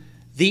them,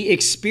 the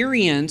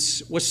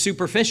experience was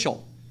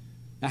superficial.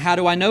 Now, how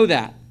do I know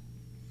that?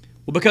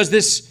 Well, because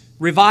this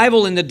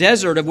revival in the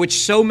desert, of which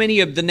so many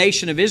of the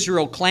nation of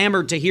Israel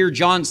clamored to hear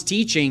John's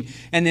teaching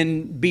and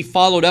then be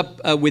followed up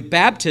with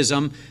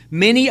baptism,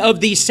 many of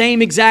these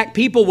same exact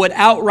people would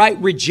outright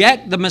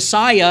reject the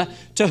Messiah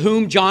to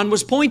whom John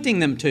was pointing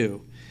them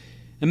to.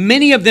 And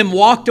many of them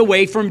walked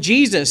away from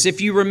Jesus. If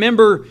you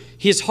remember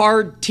his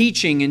hard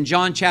teaching in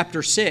John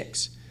chapter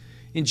 6.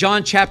 In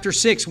John chapter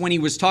 6, when he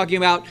was talking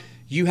about,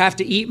 you have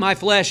to eat my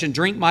flesh and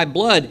drink my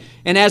blood.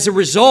 And as a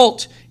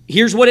result,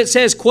 here's what it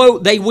says,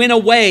 quote, they went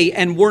away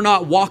and were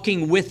not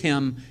walking with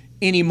him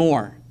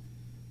anymore.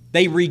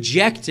 They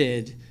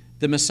rejected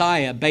the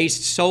Messiah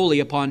based solely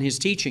upon his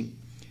teaching.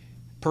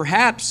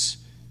 Perhaps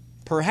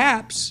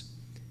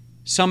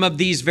some of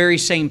these very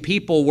same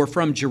people were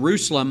from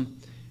Jerusalem,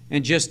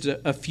 and just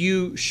a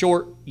few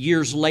short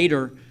years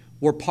later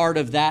were part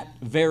of that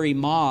very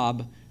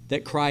mob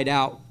that cried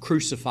out,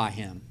 crucify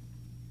him.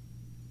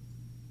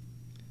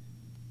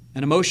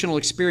 An emotional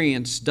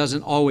experience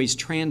doesn't always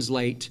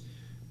translate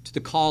to the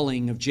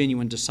calling of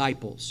genuine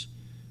disciples.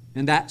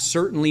 And that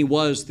certainly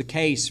was the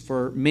case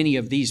for many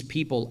of these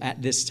people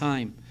at this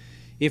time.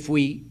 If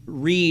we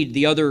read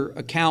the other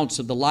accounts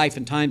of the life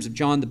and times of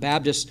John the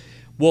Baptist,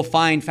 we'll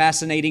find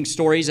fascinating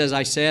stories, as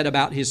I said,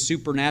 about his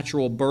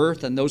supernatural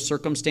birth and those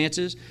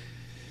circumstances,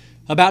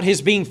 about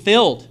his being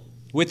filled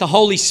with the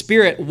Holy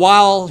Spirit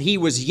while he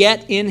was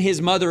yet in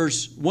his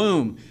mother's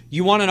womb.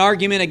 You want an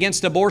argument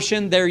against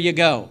abortion? There you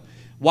go.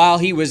 While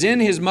he was in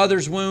his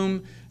mother's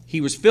womb,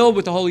 he was filled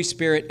with the Holy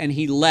Spirit, and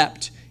he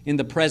leapt in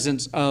the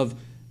presence of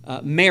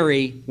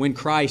Mary when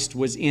Christ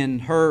was in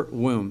her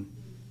womb.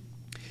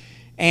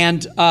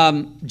 And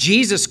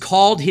Jesus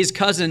called his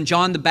cousin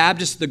John the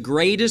Baptist the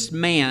greatest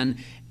man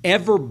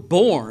ever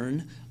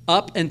born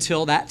up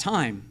until that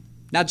time.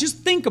 Now just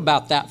think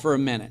about that for a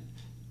minute.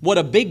 What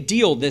a big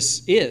deal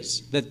this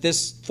is, that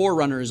this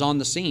forerunner is on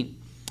the scene.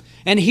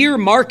 And here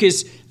Mark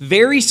is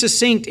very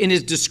succinct in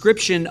his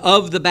description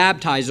of the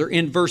baptizer.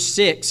 In verse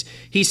 6,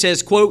 he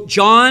says, quote,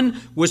 John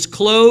was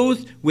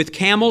clothed with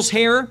camel's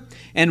hair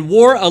and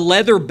wore a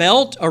leather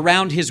belt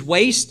around his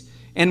waist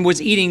and was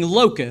eating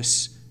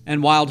locusts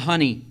and wild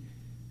honey.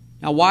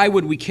 Now, why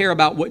would we care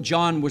about what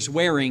John was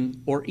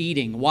wearing or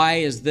eating? Why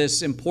is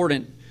this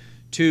important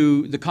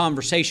to the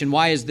conversation?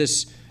 Why is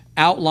this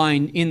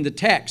outlined in the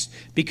text?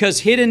 Because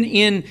hidden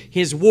in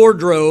his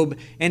wardrobe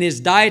and his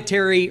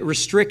dietary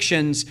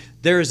restrictions,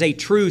 there is a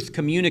truth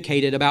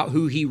communicated about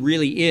who he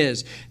really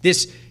is.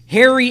 This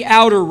hairy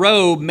outer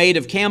robe made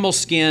of camel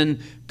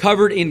skin,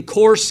 covered in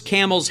coarse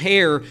camel's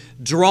hair,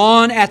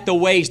 drawn at the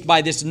waist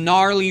by this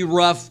gnarly,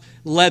 rough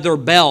leather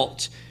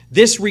belt.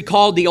 This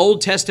recalled the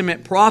Old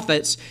Testament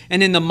prophets,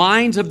 and in the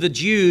minds of the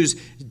Jews,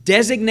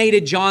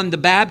 designated John the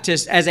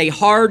Baptist as a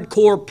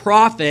hardcore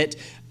prophet,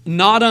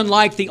 not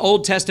unlike the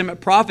Old Testament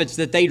prophets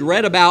that they'd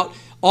read about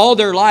all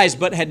their lives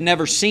but had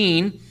never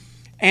seen.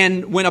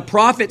 And when a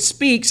prophet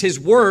speaks, his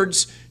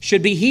words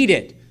should be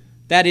heeded.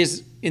 That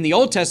is, in the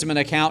Old Testament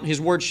account, his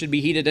words should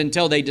be heeded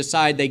until they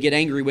decide they get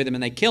angry with him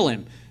and they kill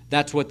him.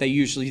 That's what they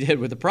usually did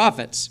with the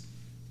prophets.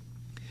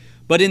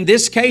 But in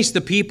this case,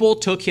 the people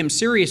took him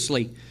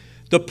seriously.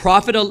 The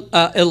prophet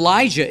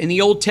Elijah in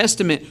the Old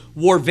Testament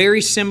wore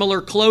very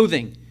similar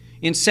clothing.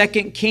 In 2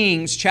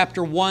 Kings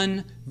chapter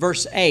 1,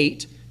 verse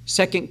 8,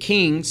 2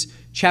 Kings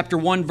chapter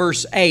 1,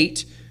 verse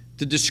 8,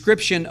 the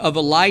description of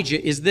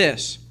Elijah is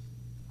this.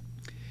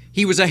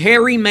 He was a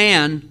hairy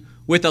man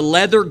with a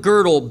leather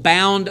girdle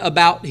bound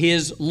about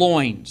his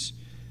loins.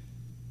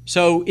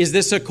 So is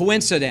this a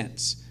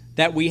coincidence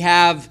that we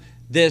have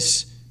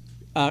this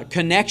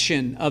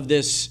connection of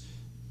this,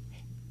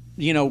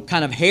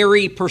 kind of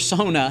hairy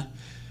persona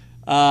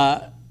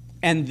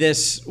and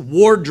this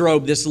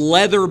wardrobe, this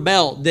leather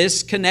belt?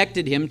 This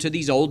connected him to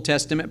these Old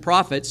Testament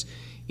prophets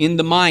in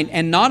the mind.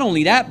 And not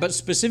only that, but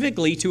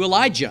specifically to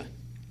Elijah.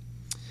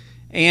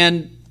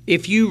 And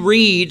if you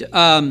read,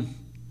 I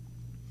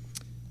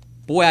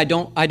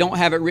don't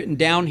have it written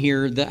down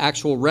here, the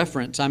actual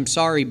reference. I'm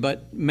sorry,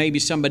 but maybe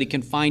somebody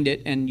can find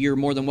it and you're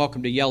more than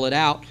welcome to yell it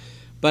out.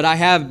 But I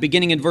have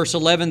beginning in verse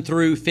 11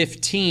 through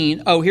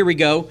 15. Oh, here we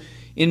go.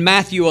 In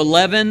Matthew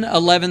 11,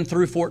 11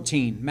 through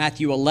 14.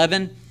 Matthew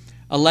 11,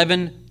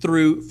 11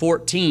 through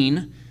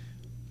 14.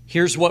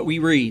 Here's what we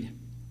read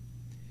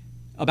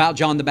about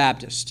John the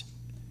Baptist.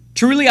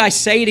 Truly I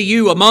say to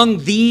you,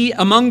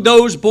 among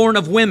those born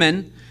of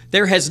women,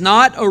 there has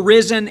not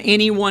arisen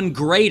anyone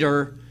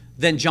greater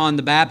than John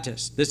the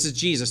Baptist. This is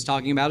Jesus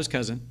talking about his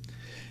cousin.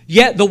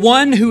 Yet the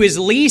one who is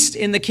least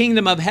in the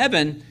kingdom of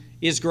heaven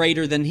is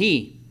greater than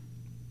he.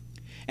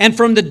 And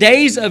from the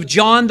days of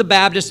John the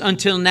Baptist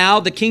until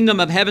now, the kingdom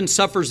of heaven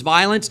suffers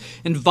violence,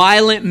 and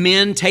violent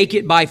men take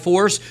it by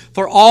force.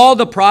 For all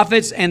the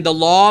prophets and the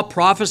law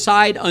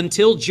prophesied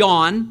until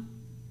John.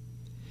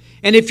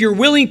 And if you're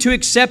willing to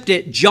accept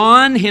it,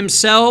 John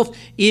himself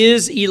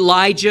is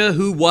Elijah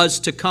who was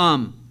to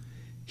come.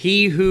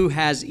 He who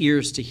has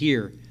ears to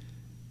hear,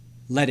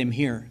 let him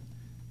hear.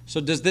 So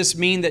does this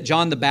mean that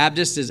John the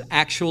Baptist is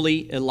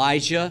actually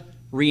Elijah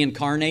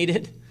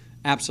reincarnated?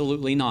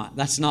 Absolutely not.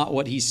 That's not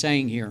what he's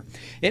saying here.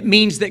 It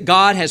means that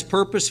God has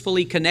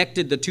purposefully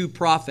connected the two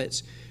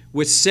prophets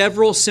with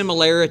several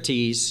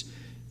similarities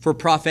for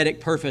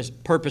prophetic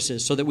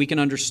purposes so that we can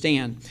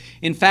understand.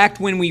 In fact,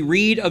 when we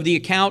read of the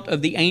account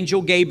of the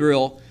angel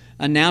Gabriel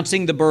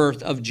announcing the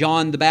birth of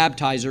John the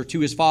Baptizer to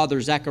his father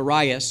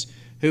Zacharias,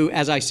 who,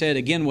 as I said,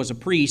 again was a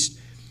priest,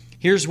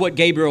 here's what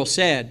Gabriel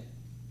said.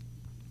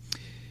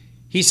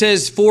 He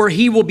says, "For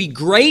he will be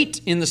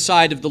great in the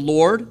sight of the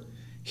Lord.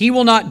 He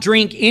will not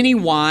drink any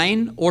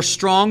wine or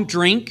strong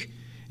drink,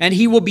 and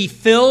he will be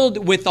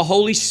filled with the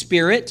Holy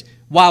Spirit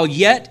while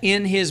yet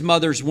in his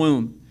mother's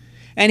womb.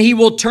 And he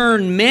will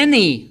turn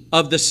many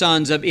of the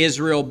sons of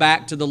Israel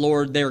back to the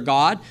Lord their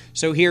God."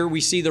 So here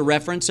we see the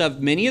reference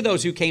of many of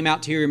those who came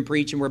out to hear him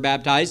preach and were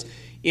baptized.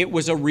 It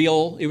was the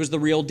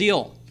real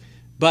deal.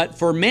 But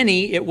for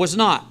many, it was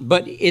not.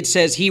 But it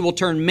says he will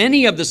turn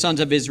many of the sons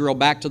of Israel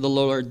back to the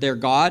Lord their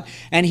God,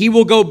 and he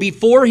will go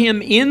before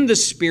him in the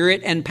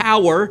spirit and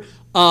power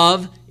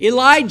of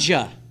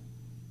Elijah.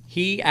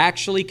 He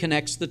actually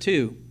connects the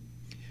two.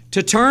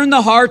 To turn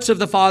the hearts of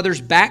the fathers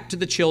back to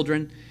the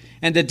children,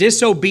 and the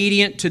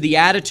disobedient to the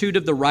attitude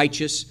of the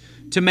righteous,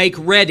 to make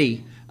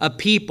ready a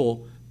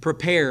people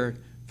prepared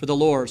for the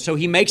Lord. So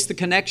he makes the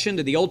connection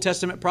to the Old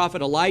Testament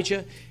prophet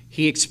Elijah.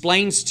 He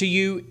explains to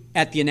you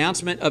at the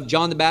announcement of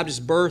John the Baptist's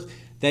birth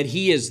that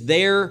he is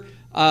there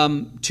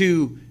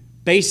to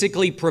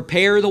basically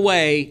prepare the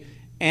way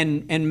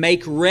and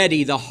make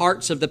ready the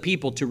hearts of the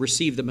people to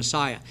receive the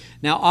Messiah.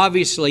 Now,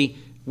 obviously,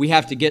 we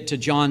have to get to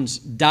John's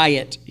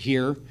diet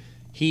here.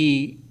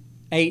 He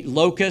ate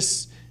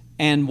locusts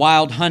and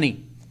wild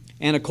honey.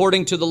 And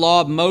according to the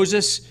law of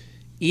Moses,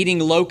 eating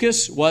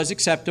locusts was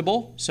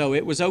acceptable. So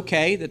it was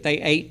okay that they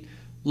ate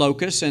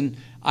locusts. And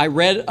I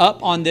read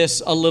up on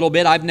this a little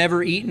bit. I've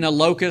never eaten a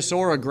locust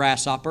or a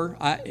grasshopper.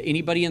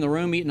 Anybody in the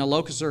room eaten a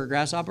locust or a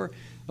grasshopper?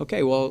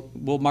 Okay, well,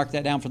 we'll mark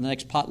that down for the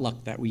next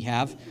potluck that we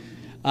have.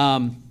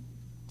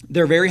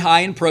 They're very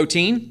high in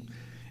protein.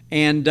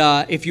 And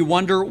if you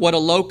wonder what a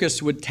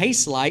locust would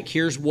taste like,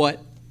 here's what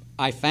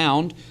I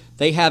found.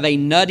 They have a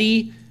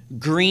nutty,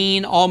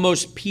 green,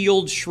 almost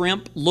peeled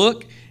shrimp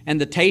look, and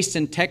the taste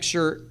and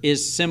texture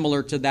is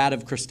similar to that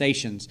of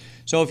crustaceans.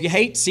 So if you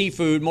hate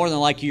seafood, more than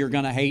likely you're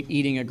going to hate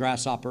eating a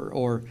grasshopper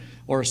or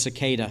a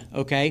cicada,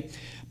 okay?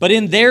 But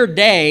in their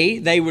day,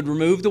 they would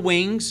remove the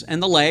wings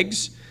and the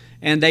legs,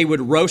 and they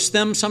would roast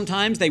them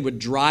sometimes. They would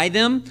dry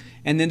them,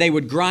 and then they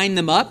would grind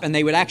them up, and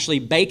they would actually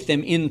bake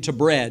them into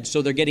bread.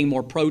 So they're getting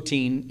more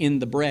protein in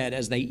the bread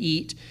as they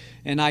eat.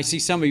 And I see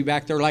some of you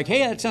back there like, hey,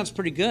 that sounds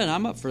pretty good.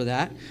 I'm up for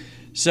that.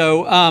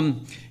 So,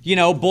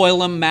 boil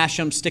them, mash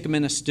them, stick them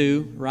in a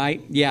stew,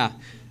 right? Yeah.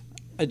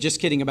 Just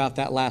kidding about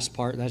that last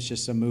part. That's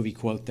just a movie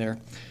quote there.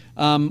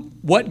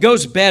 What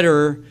goes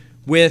better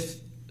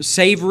with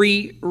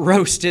savory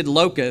roasted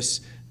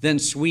locusts than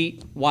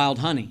sweet wild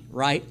honey,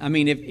 right? I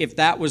mean, if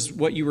that was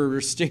what you were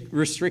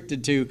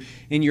restricted to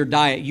in your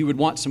diet, you would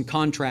want some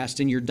contrast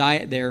in your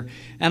diet there.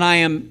 And I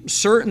am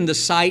certain the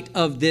sight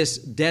of this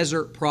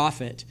desert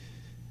prophet,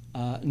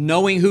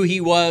 knowing who he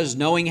was,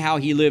 knowing how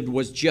he lived,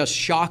 was just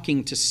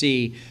shocking to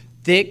see.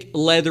 Thick,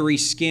 leathery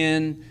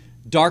skin,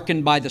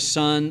 darkened by the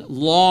sun,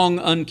 long,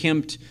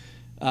 unkempt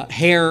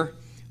hair.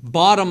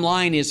 Bottom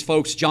line is,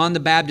 folks, John the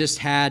Baptist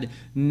had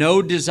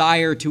no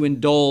desire to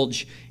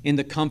indulge in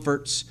the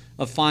comforts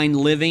of fine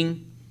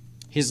living.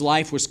 His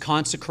life was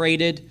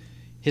consecrated.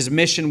 His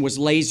mission was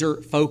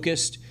laser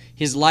focused.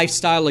 His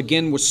lifestyle,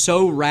 again, was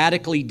so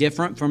radically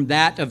different from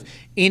that of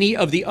any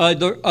of the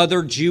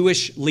other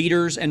Jewish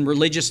leaders and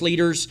religious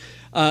leaders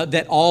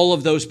that all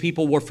of those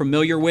people were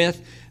familiar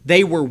with.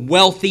 They were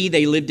wealthy.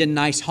 They lived in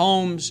nice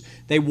homes.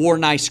 They wore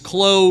nice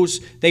clothes.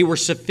 They were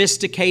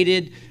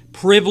sophisticated,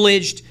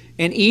 privileged,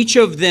 and each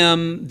of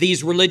them,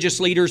 these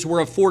religious leaders, were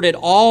afforded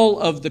all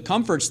of the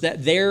comforts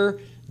that their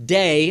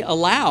day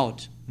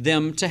allowed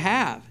them to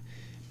have.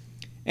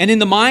 And in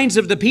the minds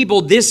of the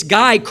people, this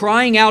guy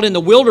crying out in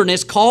the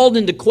wilderness called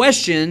into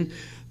question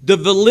the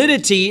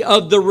validity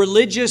of the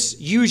religious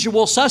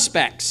usual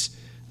suspects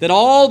that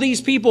all these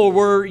people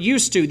were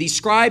used to, these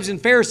scribes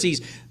and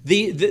Pharisees,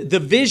 the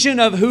vision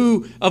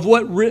of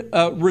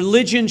what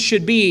religion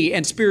should be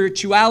and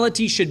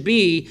spirituality should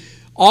be.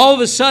 All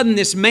of a sudden,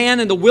 this man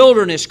in the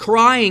wilderness,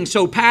 crying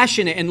so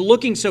passionate and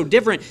looking so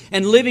different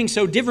and living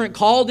so different,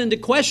 called into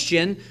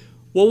question,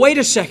 well, wait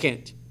a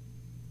second.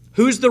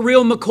 Who's the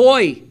real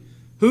McCoy?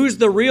 Who's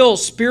the real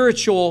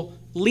spiritual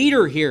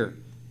leader here?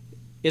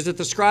 Is it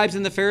the scribes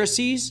and the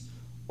Pharisees,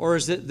 or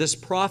is it this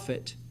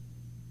prophet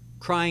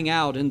crying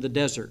out in the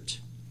desert?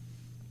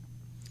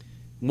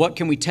 What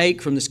can we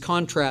take from this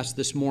contrast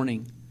this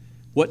morning?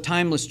 What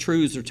timeless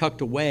truths are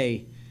tucked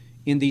away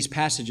in these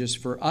passages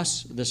for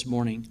us this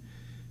morning?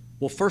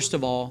 Well, first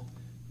of all,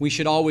 we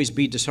should always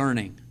be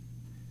discerning.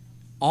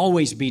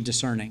 Always be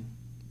discerning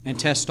and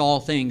test all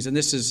things. And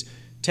this is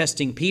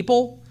testing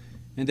people,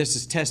 and this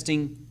is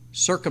testing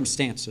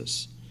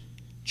circumstances.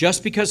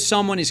 Just because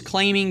someone is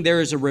claiming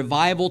there is a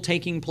revival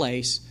taking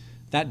place,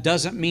 that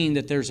doesn't mean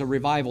that there's a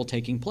revival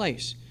taking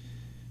place.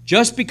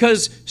 Just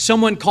because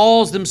someone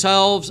calls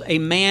themselves a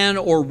man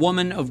or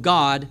woman of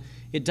God,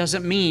 it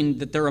doesn't mean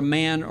that they're a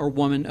man or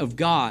woman of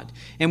God.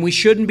 And we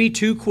shouldn't be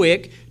too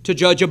quick to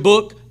judge a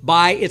book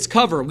by its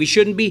cover. We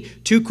shouldn't be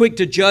too quick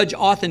to judge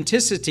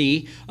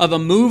authenticity of a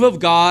move of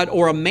God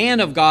or a man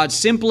of God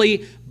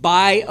simply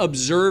by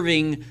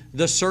observing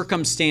the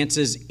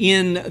circumstances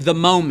in the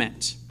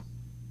moment.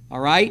 All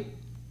right?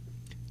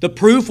 The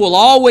proof will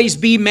always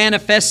be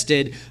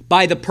manifested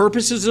by the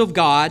purposes of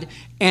God,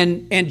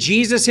 and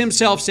Jesus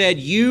himself said,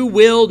 "You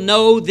will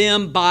know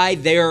them by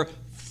their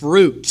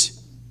fruit."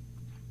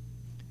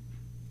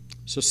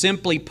 So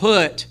simply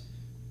put,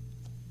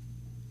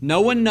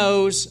 no one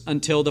knows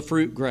until the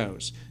fruit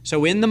grows.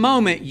 So in the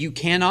moment, you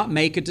cannot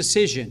make a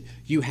decision.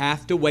 You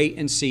have to wait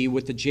and see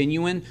what the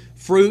genuine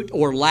fruit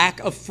or lack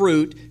of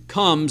fruit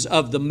comes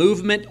of the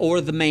movement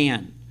or the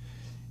man.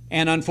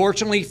 And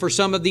unfortunately, for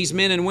some of these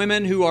men and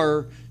women who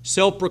are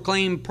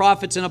self-proclaimed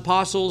prophets and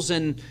apostles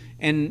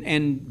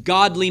and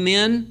godly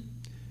men,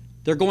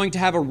 they're going to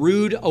have a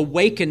rude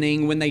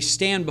awakening when they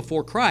stand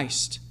before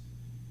Christ.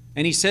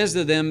 And he says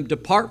to them,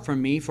 "Depart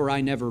from me, for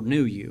I never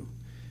knew you."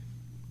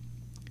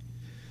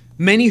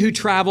 Many who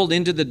traveled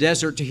into the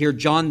desert to hear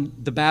John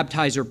the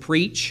Baptizer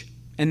preach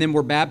and then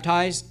were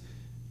baptized,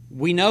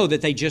 we know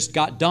that they just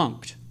got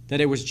dunked,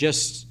 that it was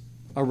just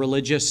a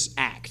religious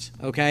act,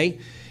 okay?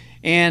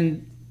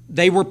 And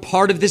they were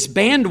part of this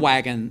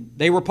bandwagon.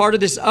 They were part of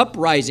this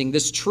uprising,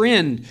 this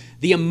trend,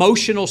 the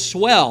emotional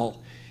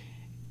swell.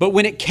 But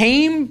when it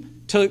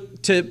came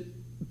to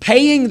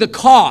paying the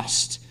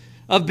cost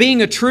of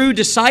being a true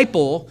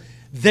disciple,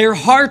 their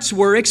hearts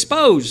were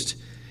exposed.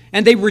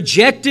 And they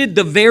rejected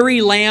the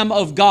very Lamb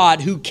of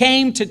God who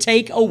came to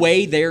take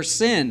away their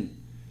sin.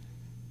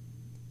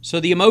 So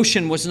the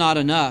emotion was not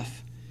enough.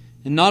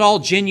 And not all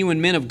genuine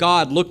men of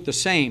God looked the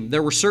same.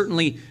 There were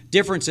certainly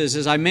differences,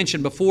 as I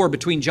mentioned before,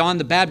 between John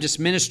the Baptist's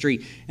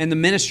ministry and the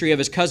ministry of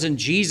his cousin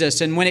Jesus.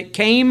 And when it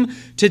came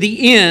to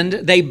the end,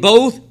 they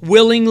both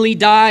willingly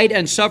died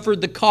and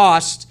suffered the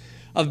cost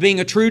of being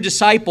a true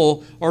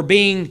disciple or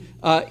being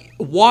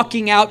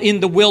walking out in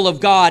the will of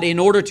God in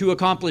order to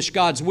accomplish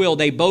God's will.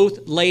 They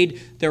both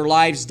laid their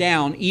lives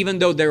down, even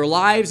though their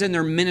lives and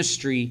their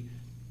ministry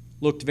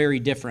looked very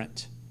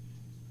different.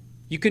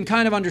 You can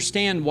kind of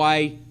understand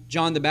why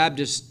John the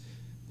Baptist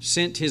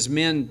sent his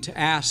men to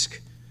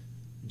ask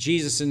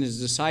Jesus and his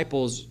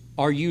disciples,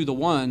 "Are you the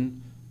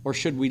one, or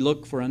should we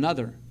look for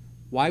another?"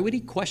 Why would he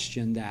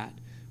question that?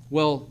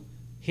 Well,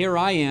 here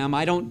I am.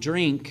 I don't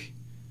drink.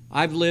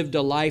 I've lived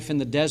a life in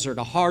the desert,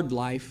 a hard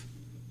life,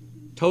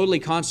 totally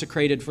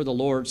consecrated for the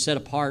Lord, set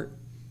apart.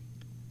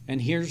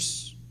 And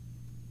here's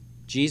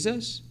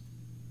Jesus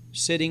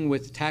sitting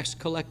with tax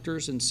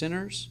collectors and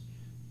sinners,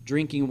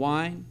 drinking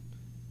wine.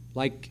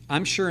 Like,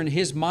 I'm sure in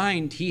his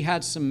mind, he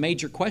had some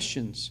major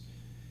questions.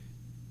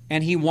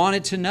 And he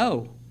wanted to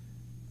know.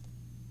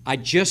 I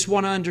just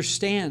want to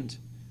understand.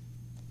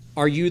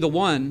 Are you the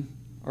one,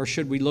 or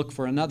should we look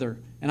for another?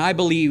 And I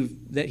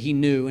believe that he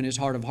knew in his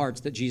heart of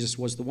hearts that Jesus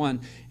was the one.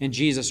 And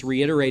Jesus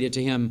reiterated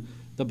to him,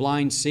 the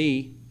blind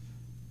see,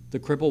 the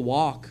cripple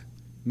walk.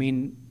 I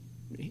mean,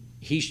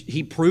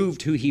 he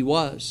proved who he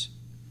was.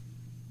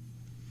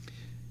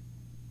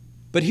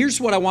 But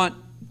here's what I want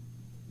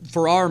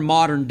for our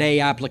modern day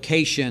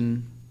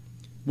application.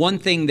 One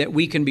thing that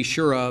we can be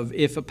sure of,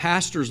 if a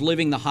pastor's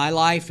living the high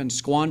life and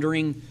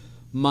squandering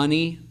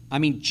money, I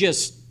mean,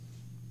 just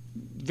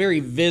very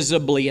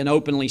visibly and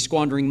openly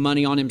squandering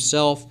money on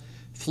himself,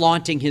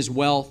 flaunting his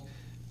wealth,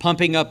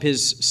 pumping up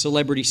his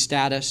celebrity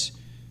status,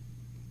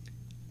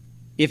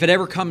 if it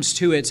ever comes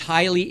to it,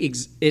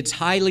 it's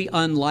highly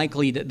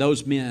unlikely that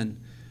those men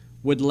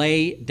would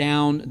lay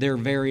down their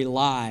very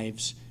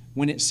lives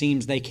when it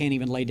seems they can't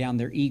even lay down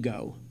their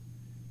ego.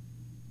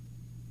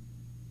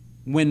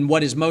 When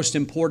what is most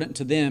important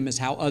to them is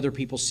how other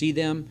people see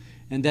them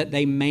and that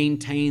they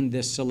maintain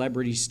this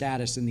celebrity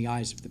status in the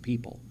eyes of the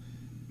people.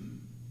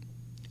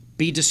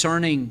 Be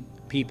discerning,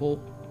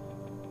 people.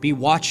 Be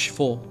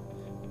watchful.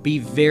 Be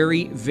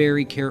very,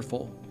 very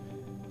careful.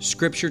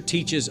 Scripture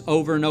teaches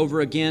over and over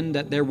again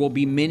that there will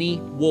be many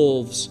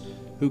wolves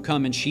who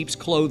come in sheep's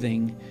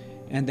clothing,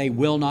 and they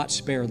will not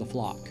spare the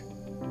flock.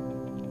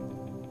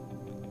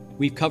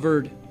 We've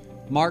covered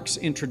Mark's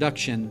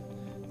introduction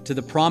to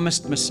the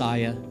promised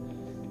Messiah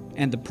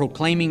and the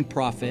proclaiming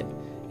prophet,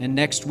 and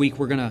next week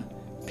we're going to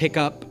pick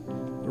up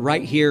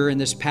right here in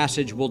this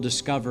passage. We'll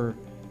discover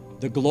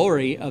the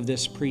glory of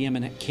this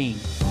preeminent king.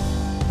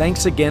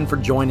 Thanks again for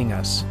joining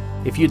us.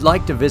 If you'd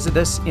like to visit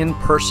us in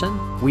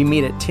person, we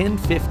meet at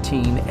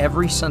 10:15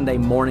 every Sunday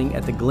morning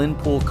at the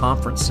Glenpool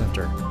Conference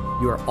Center.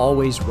 You are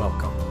always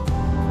welcome.